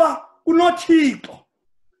abazoba unoThixo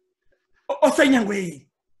osenyangweni.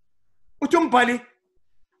 Uthi umbhali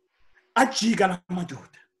ajika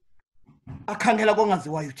lamadoda akhangela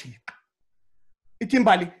kongaziwayo uThixo. Ithi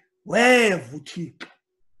imbali weva uThixo.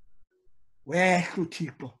 Wehla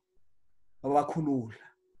uThixo wabakhulula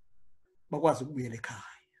bakwazi ukubuyela ekhaya.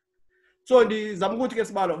 So ndizama ukuthi ke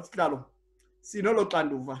sihlalo sinolo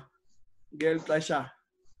xanduva ngelixesha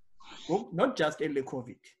not just ele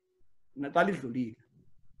COVID naqala idlulile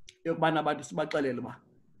yokubana abantu sibaxelele ba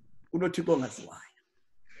unoThixo ongaziwayo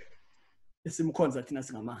esimkhonza thina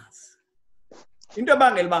singamazi. Into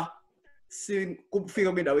ebangela ba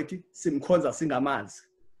sikufika kwindawo ethi simkhonza singamazi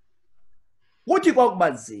kuthi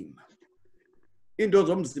kwakubanzima into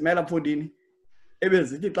zomzimela mfondini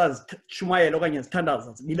ebezithi xa zishumayela okanye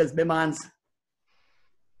zithandaza zibile zibe manzi.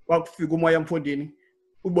 Kwakufika umoya mfondini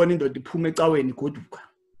ubona indoda iphuma ecaweni igoduka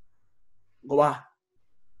ngoba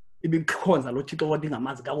ibikhonza lo Thixo kodwa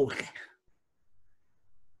ingamazi kakuhle.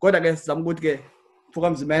 Kodwa ke sizama ukuthi ke mfuka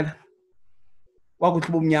mzimela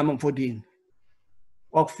kwakuhluba umnyama mfondini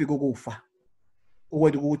kwakufika ukufa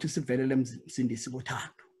ukwethi ukuthi sivelele emsindisi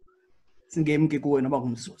bothando singemke kuwe noba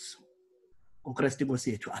ngumzuzu ngoKristu Nkosi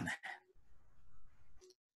yethu. Amen.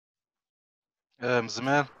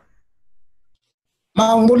 Mzimela.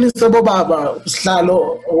 Mangibulise bobaba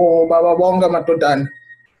sihlalo baba bonke amadodana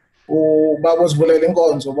ubaba osivulela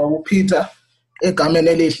inkonzo baba uPeter egameni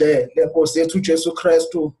elihle lenkosi yethu Jesu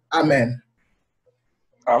Kristu. Amen.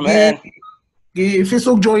 Amen.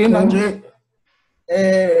 Ngifisa ukujoyina nje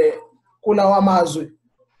kulawa amazwi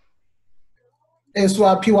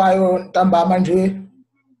eswaphiwayo ntambama nje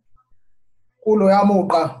kulo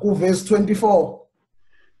yamuqa kuverse 24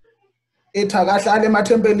 ethi akahlale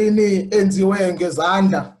emathempelini enziwe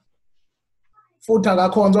ngezandla futhi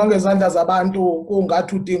akakhonzwa ngezandla zabantu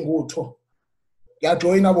kungathi udinga utho.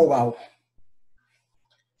 Ngiyajoyina bobawo.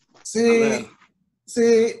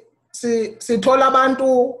 Sithola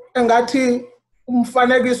abantu engathi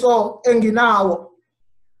umfanekiso enginawo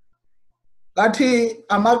ngathi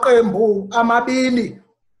amaqembu amabili.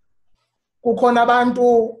 Kukhona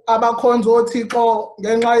abantu abakhonza uThixo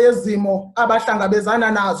ngenxa yezimo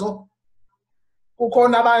abahlangabezana nazo.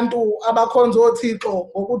 Kukhona abantu abakhonza uThixo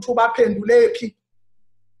ngokuthi ubaphendulephi.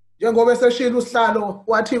 Njengoba eseshila usihlalo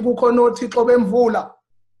wathi kukhona uThixo bemvula,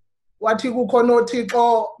 wathi kukhona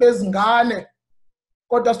uThixo bezingane.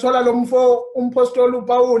 Kodwa sithola lo mfo umpostoli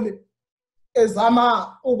uPaul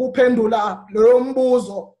ezama ukuphendula lo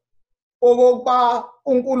mbuzo okokuba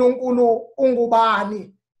uNkulunkulu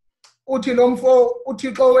ungubani. Uthi lo mfo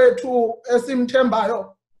uThixo wethu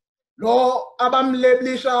esimthembayo lo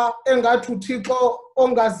abamlebelisha engathi uThixo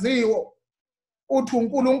ongaziwo. Uthi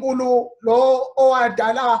uNkulunkulu lo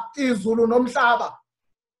owadala izulu nomhlaba,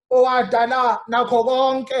 owadala nakho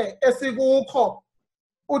konke esikukho.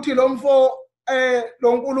 Uthi lo mfo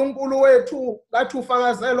lo uNkulunkulu wethu ngathi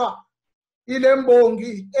ufakazelwa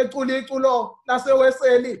ilembongi ecula iculo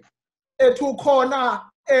laseweseli ethi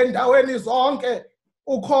ukhona endaweni zonke,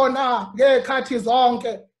 ukhona ngekhathi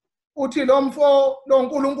zonke. Uthi lo mfo lo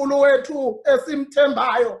uNkulunkulu wethu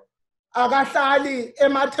esimthembayo akahlali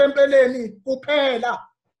emathempeleni kuphela.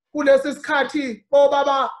 Kulesi sikhathi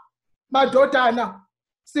bobaba madodana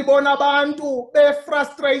sibona abantu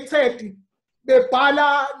befrustrated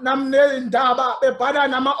bebhala namnendaba bebhala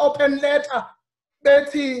nama open letter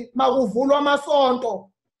bethi makuvulwa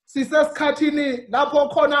amasonto. Sisesikhathini lapho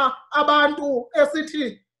khona abantu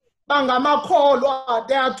esithi bangamakholwa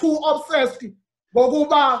they are too obsessed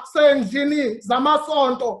ngokuba sendlini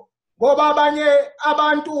zamasonto ngoba abanye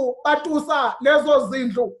abantu batusa lezo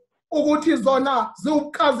zindlu ukuthi zona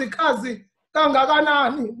ziwubukhazikhazi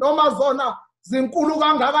kangakanani noma zona zinkulu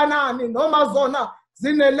kangakanani noma zona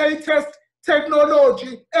zine latest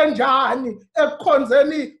technology enjani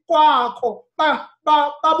ekukhonzeni kwakho.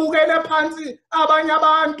 Babukele phansi abanye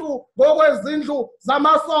abantu ngokwezindlu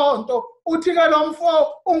zamasonto. Uthi ke lo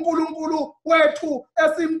mfo uNkulunkulu wethu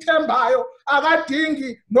esimthembayo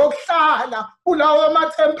akadingi nokuhlala kulawo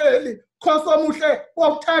mathempeli khosomuhle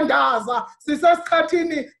wokuthandaza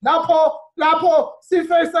sisesikhathini lapho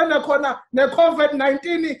sifacene khona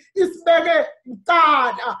ne-COVID-19 isibeke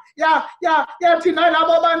icala yathi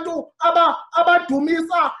nalabo bantu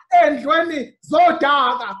abadumisa endlweni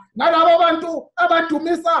zodaka nalabo bantu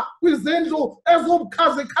abadumisa kwizindlu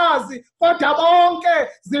ezibukhazikhazi kodwa bonke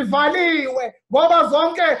zivaliwe ngoba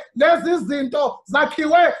zonke lezi zinto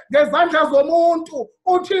zakhiwe ngezandla zomuntu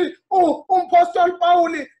uthi umpostoli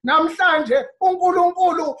Pawuli namhlanje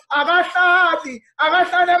uNkulunkulu akahlali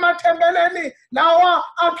emathempeleni lawa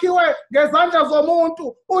akhiwe ngezandla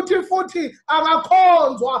zomuntu uthi futhi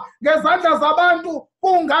akakhonzwa ngezandla zabantu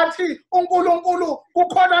kungathi uNkulunkulu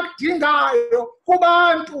kukhona kudingayo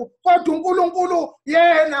kubantu kodwa uNkulunkulu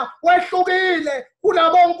yena wehlukile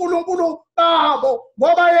kulabo uNkulunkulu babo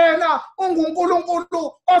ngoba yena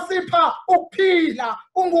unguNkulunkulu osipha ukuphila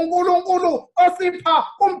unguNkulunkulu osipha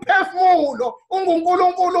umphefumulo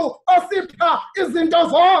unguNkulunkulu osipha izinto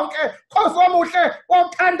zonke khosomuhle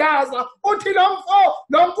wokuthandaza uthi lo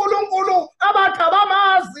uNkulunkulu abathi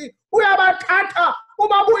abamazi uyabathatha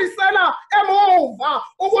ubabuyisela emuva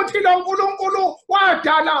ukuthi lo uNkulunkulu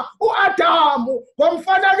wadala uAdamu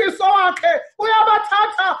ngomfanekiso wakhe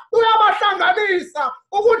uyabathatha uyabahlanganisa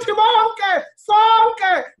ukuthi bonke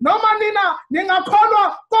sonke noma nina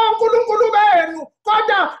ningakholwa koNkulunkulu benu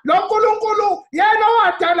kodwa lo uNkulunkulu yena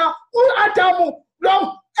wadala uAdamu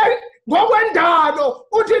lo ngokwendalo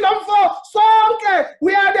uthi lo sonke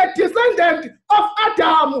we are the descendant of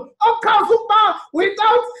Adam okuchaza ukuba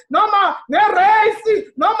without noma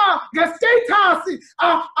ne-race noma nge-status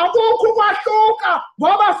akukho ukwahluka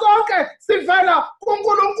ngoba sonke sivela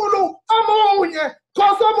kuNkulunkulu omunye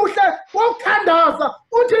khosomuhle wokuthandaza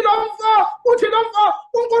uthi lo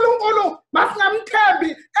uNkulunkulu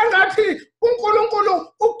masingamthembi engathi uNkulunkulu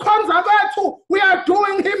ukukhonza kwethu we are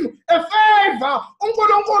doing him a favor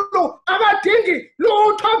uNkulunkulu akadingi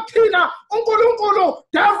lutho kuthina uNkulunkulu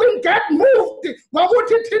doesn't get moved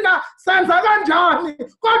ngokuthi thina senza kanjani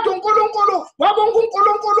kodwa uNkulunkulu waba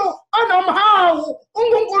uNkulunkulu onomhawu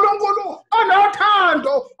uNkulunkulu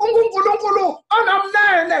onothando uNkulunkulu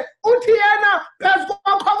onomnene uthi yena phezu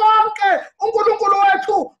kwakho konke uNkulunkulu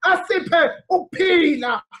wethu asiphe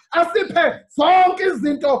ukuphila asiphe zonke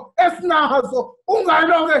izinto esinazo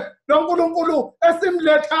ungalo-ke lo nkulunkulu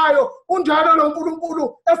esimlethayo unjalo lo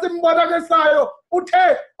nkulunkulu esimbonakisayo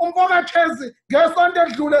uthe umfokathezi ngesonto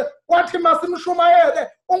edlule wathi masimshumayele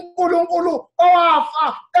uNkulunkulu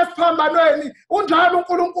owafa esiphambanweni unjalo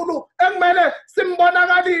uNkulunkulu ekumele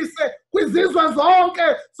simbonakalise kwizizwe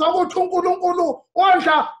zonke sokuthi uNkulunkulu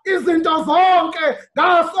ondla izinto zonke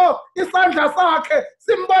ngaso isandla sakhe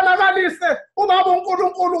simbonakalise ubaba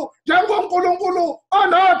uNkulunkulu njengoNkulunkulu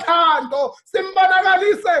onothando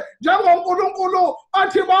simbonakalise njengoNkulunkulu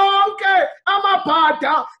othi bonke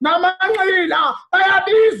amabhada namanxila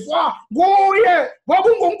bayabizwa kuye ngoba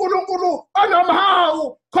uNkulunkulu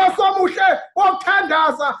onomhawu khosomuhle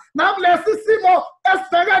wokuthandaza nakulesi simo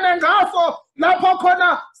esibhekene ngaso lapho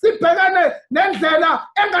khona sibhekane nendlela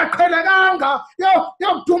engaqhelekanga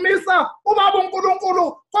yokudumisa ubaba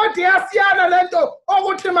uNkulunkulu kodwa yasiyana lento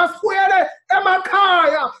ukuthi masibuyele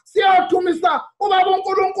emakhaya siyodumisa ubaba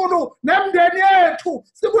uNkulunkulu nemndeni yethu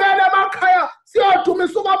sibuyele emakhaya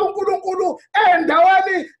siyodumisa ubaba uNkulunkulu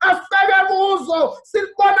endaweni asibeke kuzo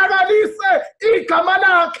sibonakalise igama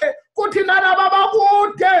lakhe kuthi nalaba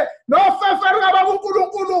bakude nofeferi kababa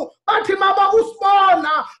uNkulunkulu bathi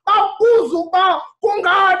mabakusibona bakubuza ukuba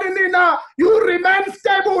kungani nina you remain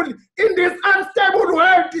stable in this unstable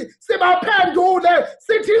world sibaphendule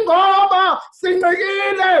sithi ngoba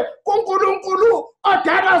sincikile kuNkulunkulu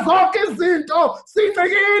odala zonke izinto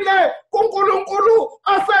sincikile kuNkulunkulu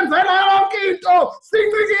osenzela yonke into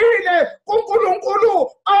sincikile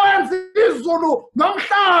kuNkulunkulu owenza izulu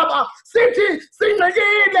nomhlaba sithi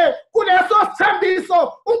sincikile kuleso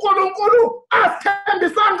sithembiso uNkulunkulu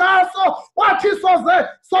asithembisa ngaso wathi soze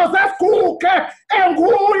siguge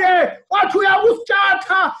enguye wathi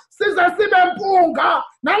uyakusithatha size sibe mpunga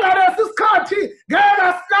nangalesi sikhathi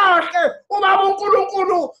ngeke silahle ubaba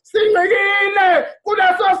uNkulunkulu sincikile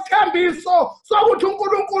kuleso sithembiso sokuthi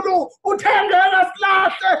uNkulunkulu uthengeke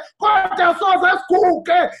silahle kodwa soze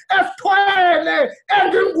siguge esithwele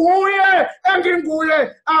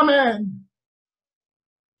enginguye amen.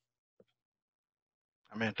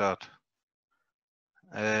 Amen, Tata.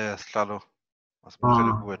 Sihlalo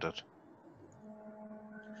masibuyele kuwe Tata.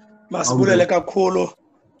 Masibulele kakhulu.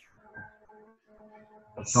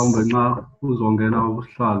 Mhlawumbe nxa uzongena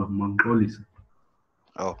usihlalo mangixolise.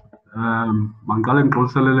 Oh. Mangiqale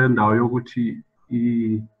ngixolisele le ndawo yokuthi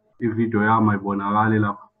i-video yami ayibonakali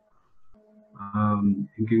lapha.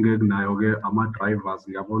 Inkinga enginayo ke ama drivers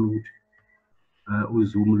ngiyabona ukuthi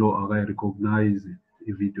uZoom lo akayirecognize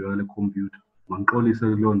ivideo yale computer. Mangixolise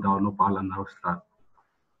kuleyo ndawo nobhala nawe sihlala.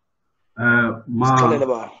 Sixolele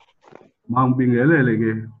baba. Mangibingelele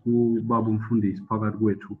ke kubaba umfundisi phakathi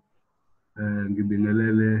kwethu.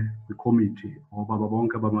 Ngibingelele kwicommittee obaba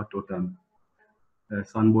bonke bamadodana.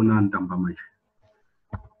 Sanibonani ntambama nje.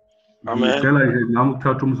 Amen. Ngicela nje nami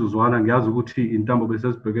ukuthatha umzuzwana ngiyazi ukuthi intambo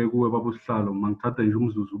bese sibheke kuwe baba usihlalo mangithatha nje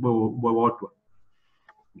umzuzu ube wodwa.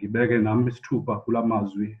 Ngibeke nami isithupha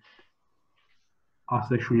kulamazwi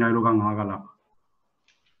aseshunyayelo kangaka lapha.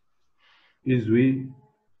 Izwi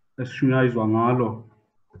esishunyayizwa ngalo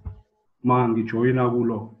mangijoyina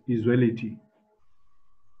kulo izwe lithi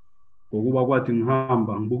ngokuba kwathi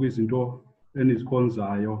ngihamba ngibuka izinto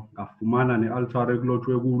enizikhonzayo ngafumana ne-altar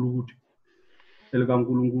ekulotshwe kulo ukuthi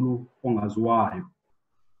elikaNkulunkulu ongaziwayo.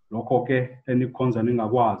 Lokho ke enikhonza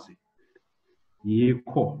ningakwazi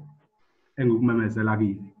yikho engikumemezela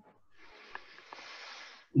kini.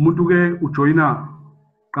 Umuntu ke ujoyina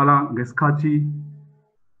qala ngesikhathi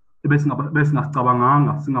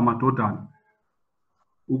besingasicabanganga singamadodana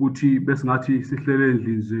ukuthi besingathi sihlele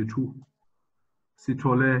endlini zethu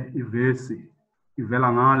sithole ivesi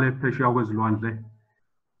ivela ngale phesheya kwezilwandle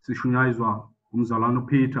sishunyayizwa umzalwane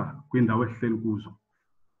uPeter kwindawo ehleli kuzo.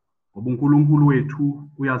 Ngoba uNkulunkulu wethu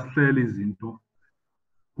uyazihlela izinto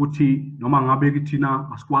ukuthi noma ngabe kithina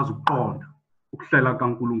asikwazi ukuqonda ukuhlela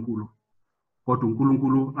kaNkulunkulu kodwa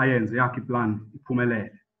uNkulunkulu ayenze yakhe iplan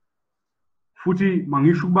iphumelele. Futhi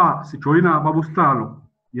mangisho ukuba sijoyina baba usihlalo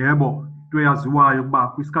yebo into eyaziwayo ukuba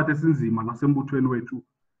kwisikhathi esinzima nasembuthweni wethu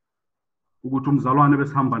ukuthi umzalwane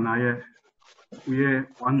besihamba naye uye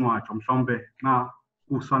wangcwatshwa mhlawumbe nxa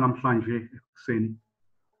kusa namhlanje ekuseni.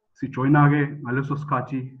 Sijoyina ke ngaleso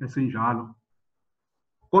sikhathi esinjalo.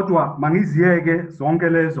 Kodwa mangiziyeke zonke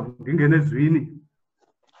lezo ngingene ezwini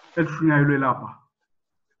elishunyayelwe lapha.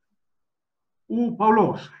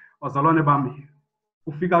 uPaulos bazalwane bami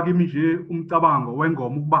ufika kimi nje umcabango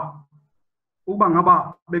wengoma ukuba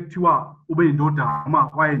ngaba bekuthiwa ube indodana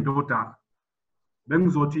uma wayindodana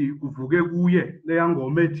bengizothi kuvuke kuye leya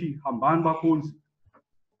ngoma ethi hambani bakhonzi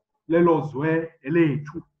lelo zwe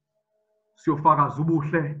elethu siyofakaza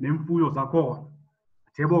ubuhle nemfuyo zakhona.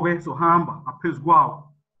 Yebo ke sohamba aphezulu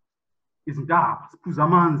kwawo izintaba siphuza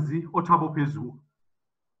amanzi othabo phezulu.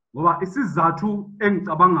 Ngoba isizathu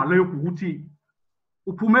engicabanga leyo ukuthi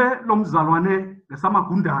uphume lo mzalwane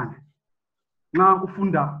ngesamagundane. Nxa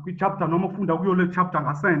ufunda kwichapter noma ufunda kuyo le chapter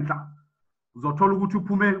ngasenhla uzothola ukuthi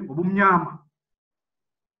uphume ngobumnyama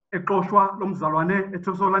exoshwa lo mzalwane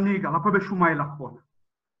eThesalonika lapho beshumayela khona.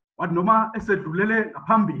 Wathi noma esedlulele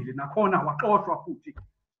ngaphambili nakhona waxoshwa futhi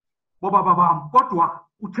bobaba bami kodwa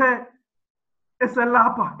uthe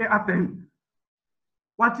eselapha eAthens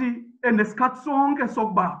wathi enesikhathi sonke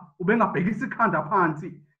sokuba ubengabhekisa ikhanda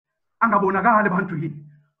phansi angabonakali ebantwini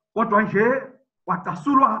kodwa nje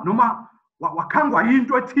wacasulwa noma wakhangwa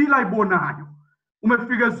into ethile ayibonayo uma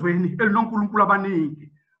efika ezweni elinonkulunkulu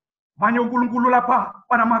abaningi. Abanye uNkulunkulu lapha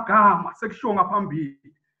banamagama sekushiwo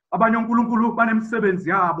ngaphambili, abanye uNkulunkulu banemsebenzi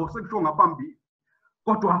yabo sekushiwo ngaphambili.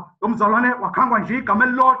 Kodwa lo mzalwane wakhangwa nje igama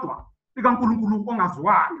elilodwa likaNkulunkulu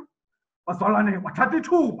ongaziwayo. Bazalwane wathatha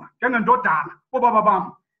ithuba njengendodana bobaba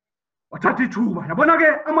bami. Wathatha ithuba yabona ke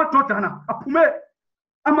amadodana aphume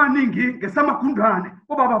amaningi ngesamagundane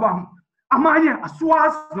bobaba bami. Amanye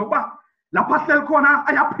asiwazi nokuba lapha hleli khona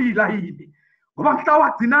ayaphila yini ngoba mhla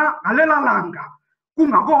wagcina ngalela langa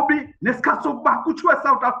kungakobi nesikhathi sokuba kuthiwe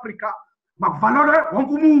South Africa makuvalelwe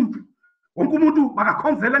wonke umuntu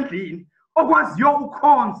makakhonzele endlini okwaziyo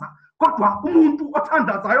ukukhonza kodwa umuntu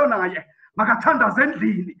othandazayo naye makathandaze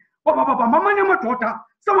endlini. Bobaba bami amanye amadoda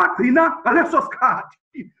sewagcina ngaleso sikhathi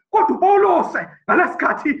kodwa uPaulos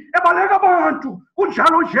ngalesikhathi ebaleka abantu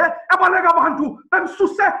kunjalo nje ebaleka abantu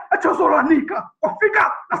bemsuse eThesalonika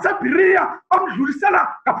wafika naseBerea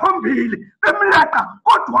bamdlulisela ngaphambili bemleqa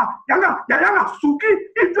kodwa yangasuki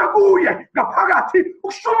into kuye ngaphakathi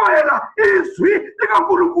ukushumayela izwi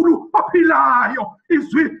likaNkulunkulu ophilayo.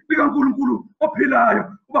 Izwi likaNkulunkulu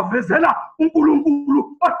ophilayo ubavezela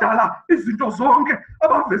uNkulunkulu odala izinto zonke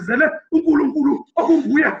abavezele uNkulunkulu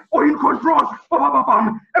okunguye oyin control bobaba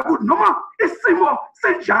bami ekuthi noma isimo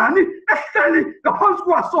senjani ehleli ngaphansi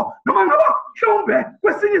kwaso noma ngaba mhlawumbe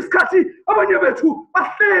kwesinye isikhathi abanye bethu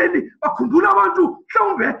bahleli bakhumbula abantu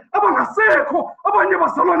mhlawumbe abangasekho abanye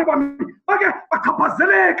bazalwane bami bake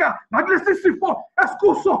bachaphazeleka ngakulesi sifo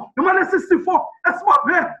esikuso noma lesi sifo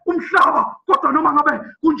esibambe umhlaba kodwa noma ngabe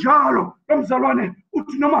kunjalo lo mzalwane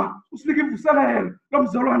uthi noma usinika imvuselelo lo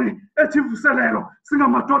mzalwane ethi imvuselelo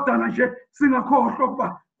singamadodana nje singakhohlwa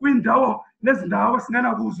ukuba kwindawo nezindawo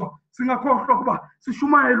esingena kuzo singakhohlwa ukuba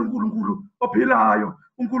sishumayele uNkulunkulu ophilayo.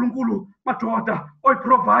 uNkulunkulu madoda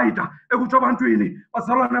oyiprovider ekuthi abantwini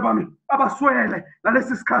bazalwane bami abaswele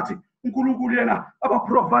ngalesi sikhathi uNkulunkulu yena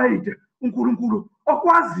abaprovide uNkulunkulu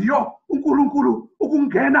okwaziyo uNkulunkulu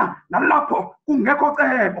ukungena nalapho kungekho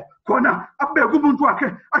cebo khona abeke umuntu wakhe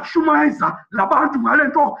ashumayeza labantu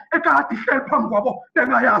ngalento ekade ihleli phambi kwabo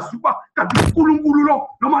bengayazi ukuba kanti uNkulunkulu lo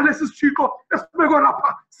noma lesi sithixo esibekwe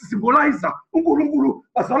lapha sisymbolize uNkulunkulu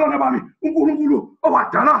bazalwane bami uNkulunkulu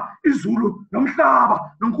owadala izulu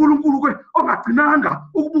nomhlaba noNkulunkulu ke ongagcinanga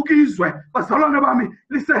ukubukizwe bazalwane bami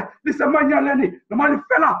lisemanyaleni noma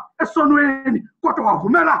lifela esonweni kodwa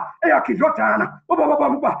wavumela eyakhe indodana baba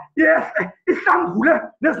bami ukuba yehle ihlangule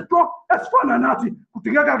nezinto esifana nathi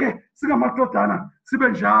kudingeka ke singamadodana sibe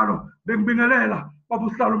njalo bengibingelela baba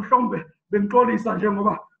usihlalo mhlombe bengixolisa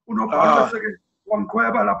njengoba unobhala bese-ke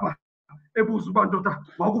wangiqhweba lapha ebuza uba ndoda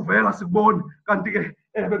wakuvela sikuboni kanti-ke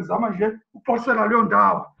bengizama nje ukuxoxela leyo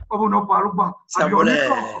ndawo baba unobhala ukuba akuyona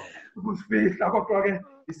ukusifihla kodwa-ke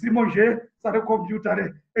isimo nje sale khompyutha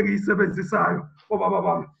le engiyisebenzisayo obaba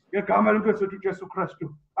bami ngegama lenkosi yethu uJesu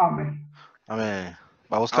Kristu amen. Amen.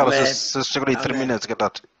 Baba usihlalo sesishekele 3 minutes ke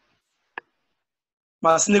tata.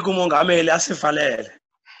 Masinike umongameli asivalele.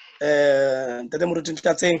 Ntate Moruti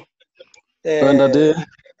Ntatseng. Ntate.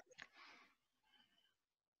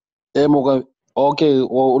 Moka okay,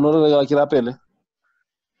 unoreka ke rapele.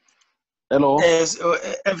 Hello.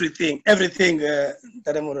 Everything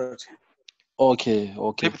Ntate Moruti. Okay.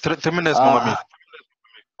 3 minutes mongameli.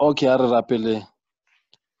 Okay, a re rapele.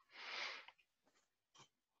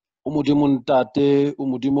 Umodimo ntate,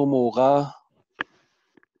 umodimo moga,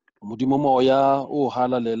 umodimo moya o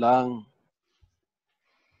halalelang.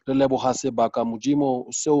 Re leboga sebaka modimo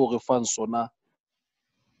seo re fang sona.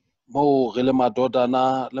 Mo re le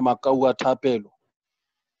madodana le makau a thapelo.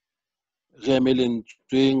 Re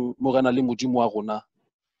emelentsweng mo rena le modimo wa rona.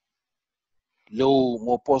 Leo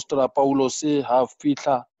moapostola Paulos ha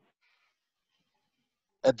fihla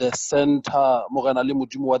at the center mo rena le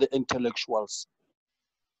modimo wa the intellectuals.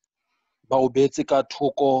 Ba o betse ka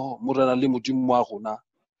thoko mo rena le modimo wa rona.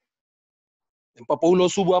 Empa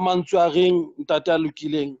Paulos o bua mantswe a reng ntate a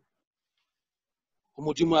lokileng.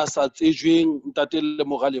 Modimo a sa tsejweng ntate le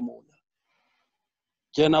morale mona.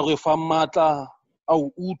 Kena re fa matla a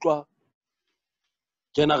o utlwa.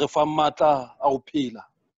 Kena re fa matla a o phela.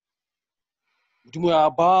 Modimo you are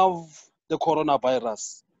above the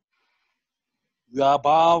coronavirus. You are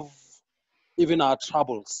above even our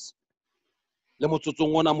troubles. Le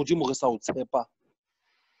motsotsong ona modimo re sa o tshepa.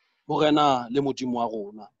 Morena le modimo wa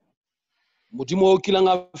rona. Modimo o kilang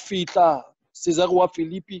a fihla Caesar wa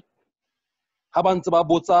Philippi. Ha ba ntse ba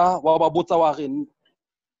botsa wa re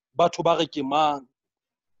batho ba re ke mang.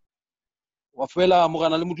 Wa fela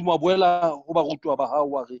morena le modimo wa boela ho ba rutwa ba hao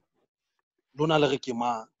wa re lona le re ke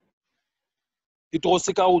mang. Petro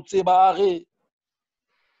se ka o tseba a re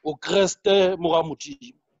o Kriste mora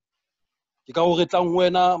modimo. Ke ka o retlang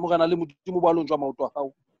wena morena le modimo ba lonjwa maoto a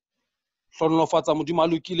hao. Hlonolofatsa modimo a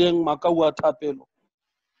lokileng makau a thapelo.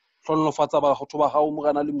 Hlonolofatsa batho ba hao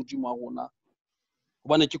morena le modimo wa rona.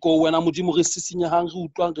 Hobane ke ko wena modimo re sisinyehang re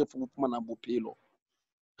utlwang re fumana bophelo.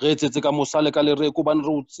 Re etsetse ka mosale ka lereko bane re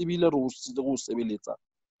o tsebile re o sebeletsa.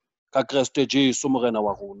 Ka Kriste Jesu morena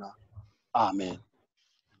wa rona. Amen.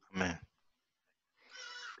 Amen.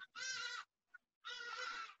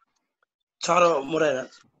 Tshwaro morena.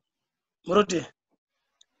 Moruti.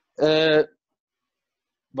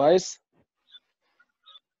 Vice.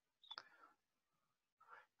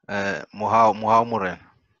 Mohau morena.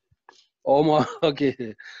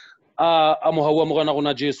 Okay. A mohau wa morena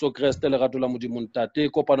rona Jesu Kriste le rato la modimo ntate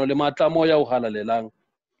kopano le matla moya o halalelang.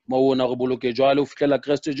 Mo ona re boloke jwale o fihlela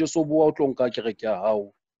Kriste Jesu o bua o tlonka kereke ya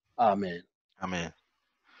hao. Amen. Amen.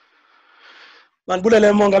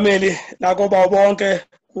 Manibulele mongameli nako ba bonke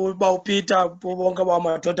kuba uPeter bonke ba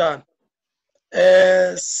madodana.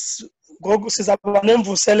 Ngoku sizaba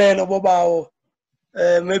nemvuselelo bobawo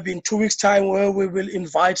maybe in 2 weeks time where we will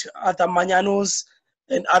invite other Manyanos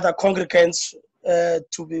and other congregants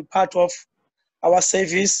to be part of our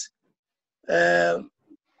service.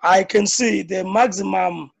 I can see the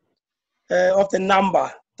maximum of the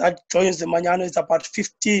number that joins the Manyano is about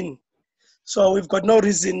 15. So we've got no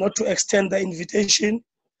reason not to extend the invitation,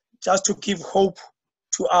 just to give hope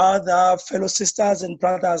to other fellow sisters and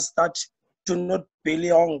brothers that do not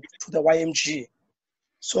belong to the YMG.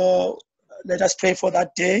 So let us pray for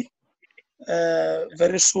that day.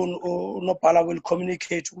 Very soon, Nopala will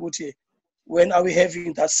communicate with you. When are we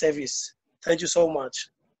having that service? Thank you so much.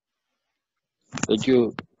 Thank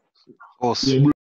you. Of course.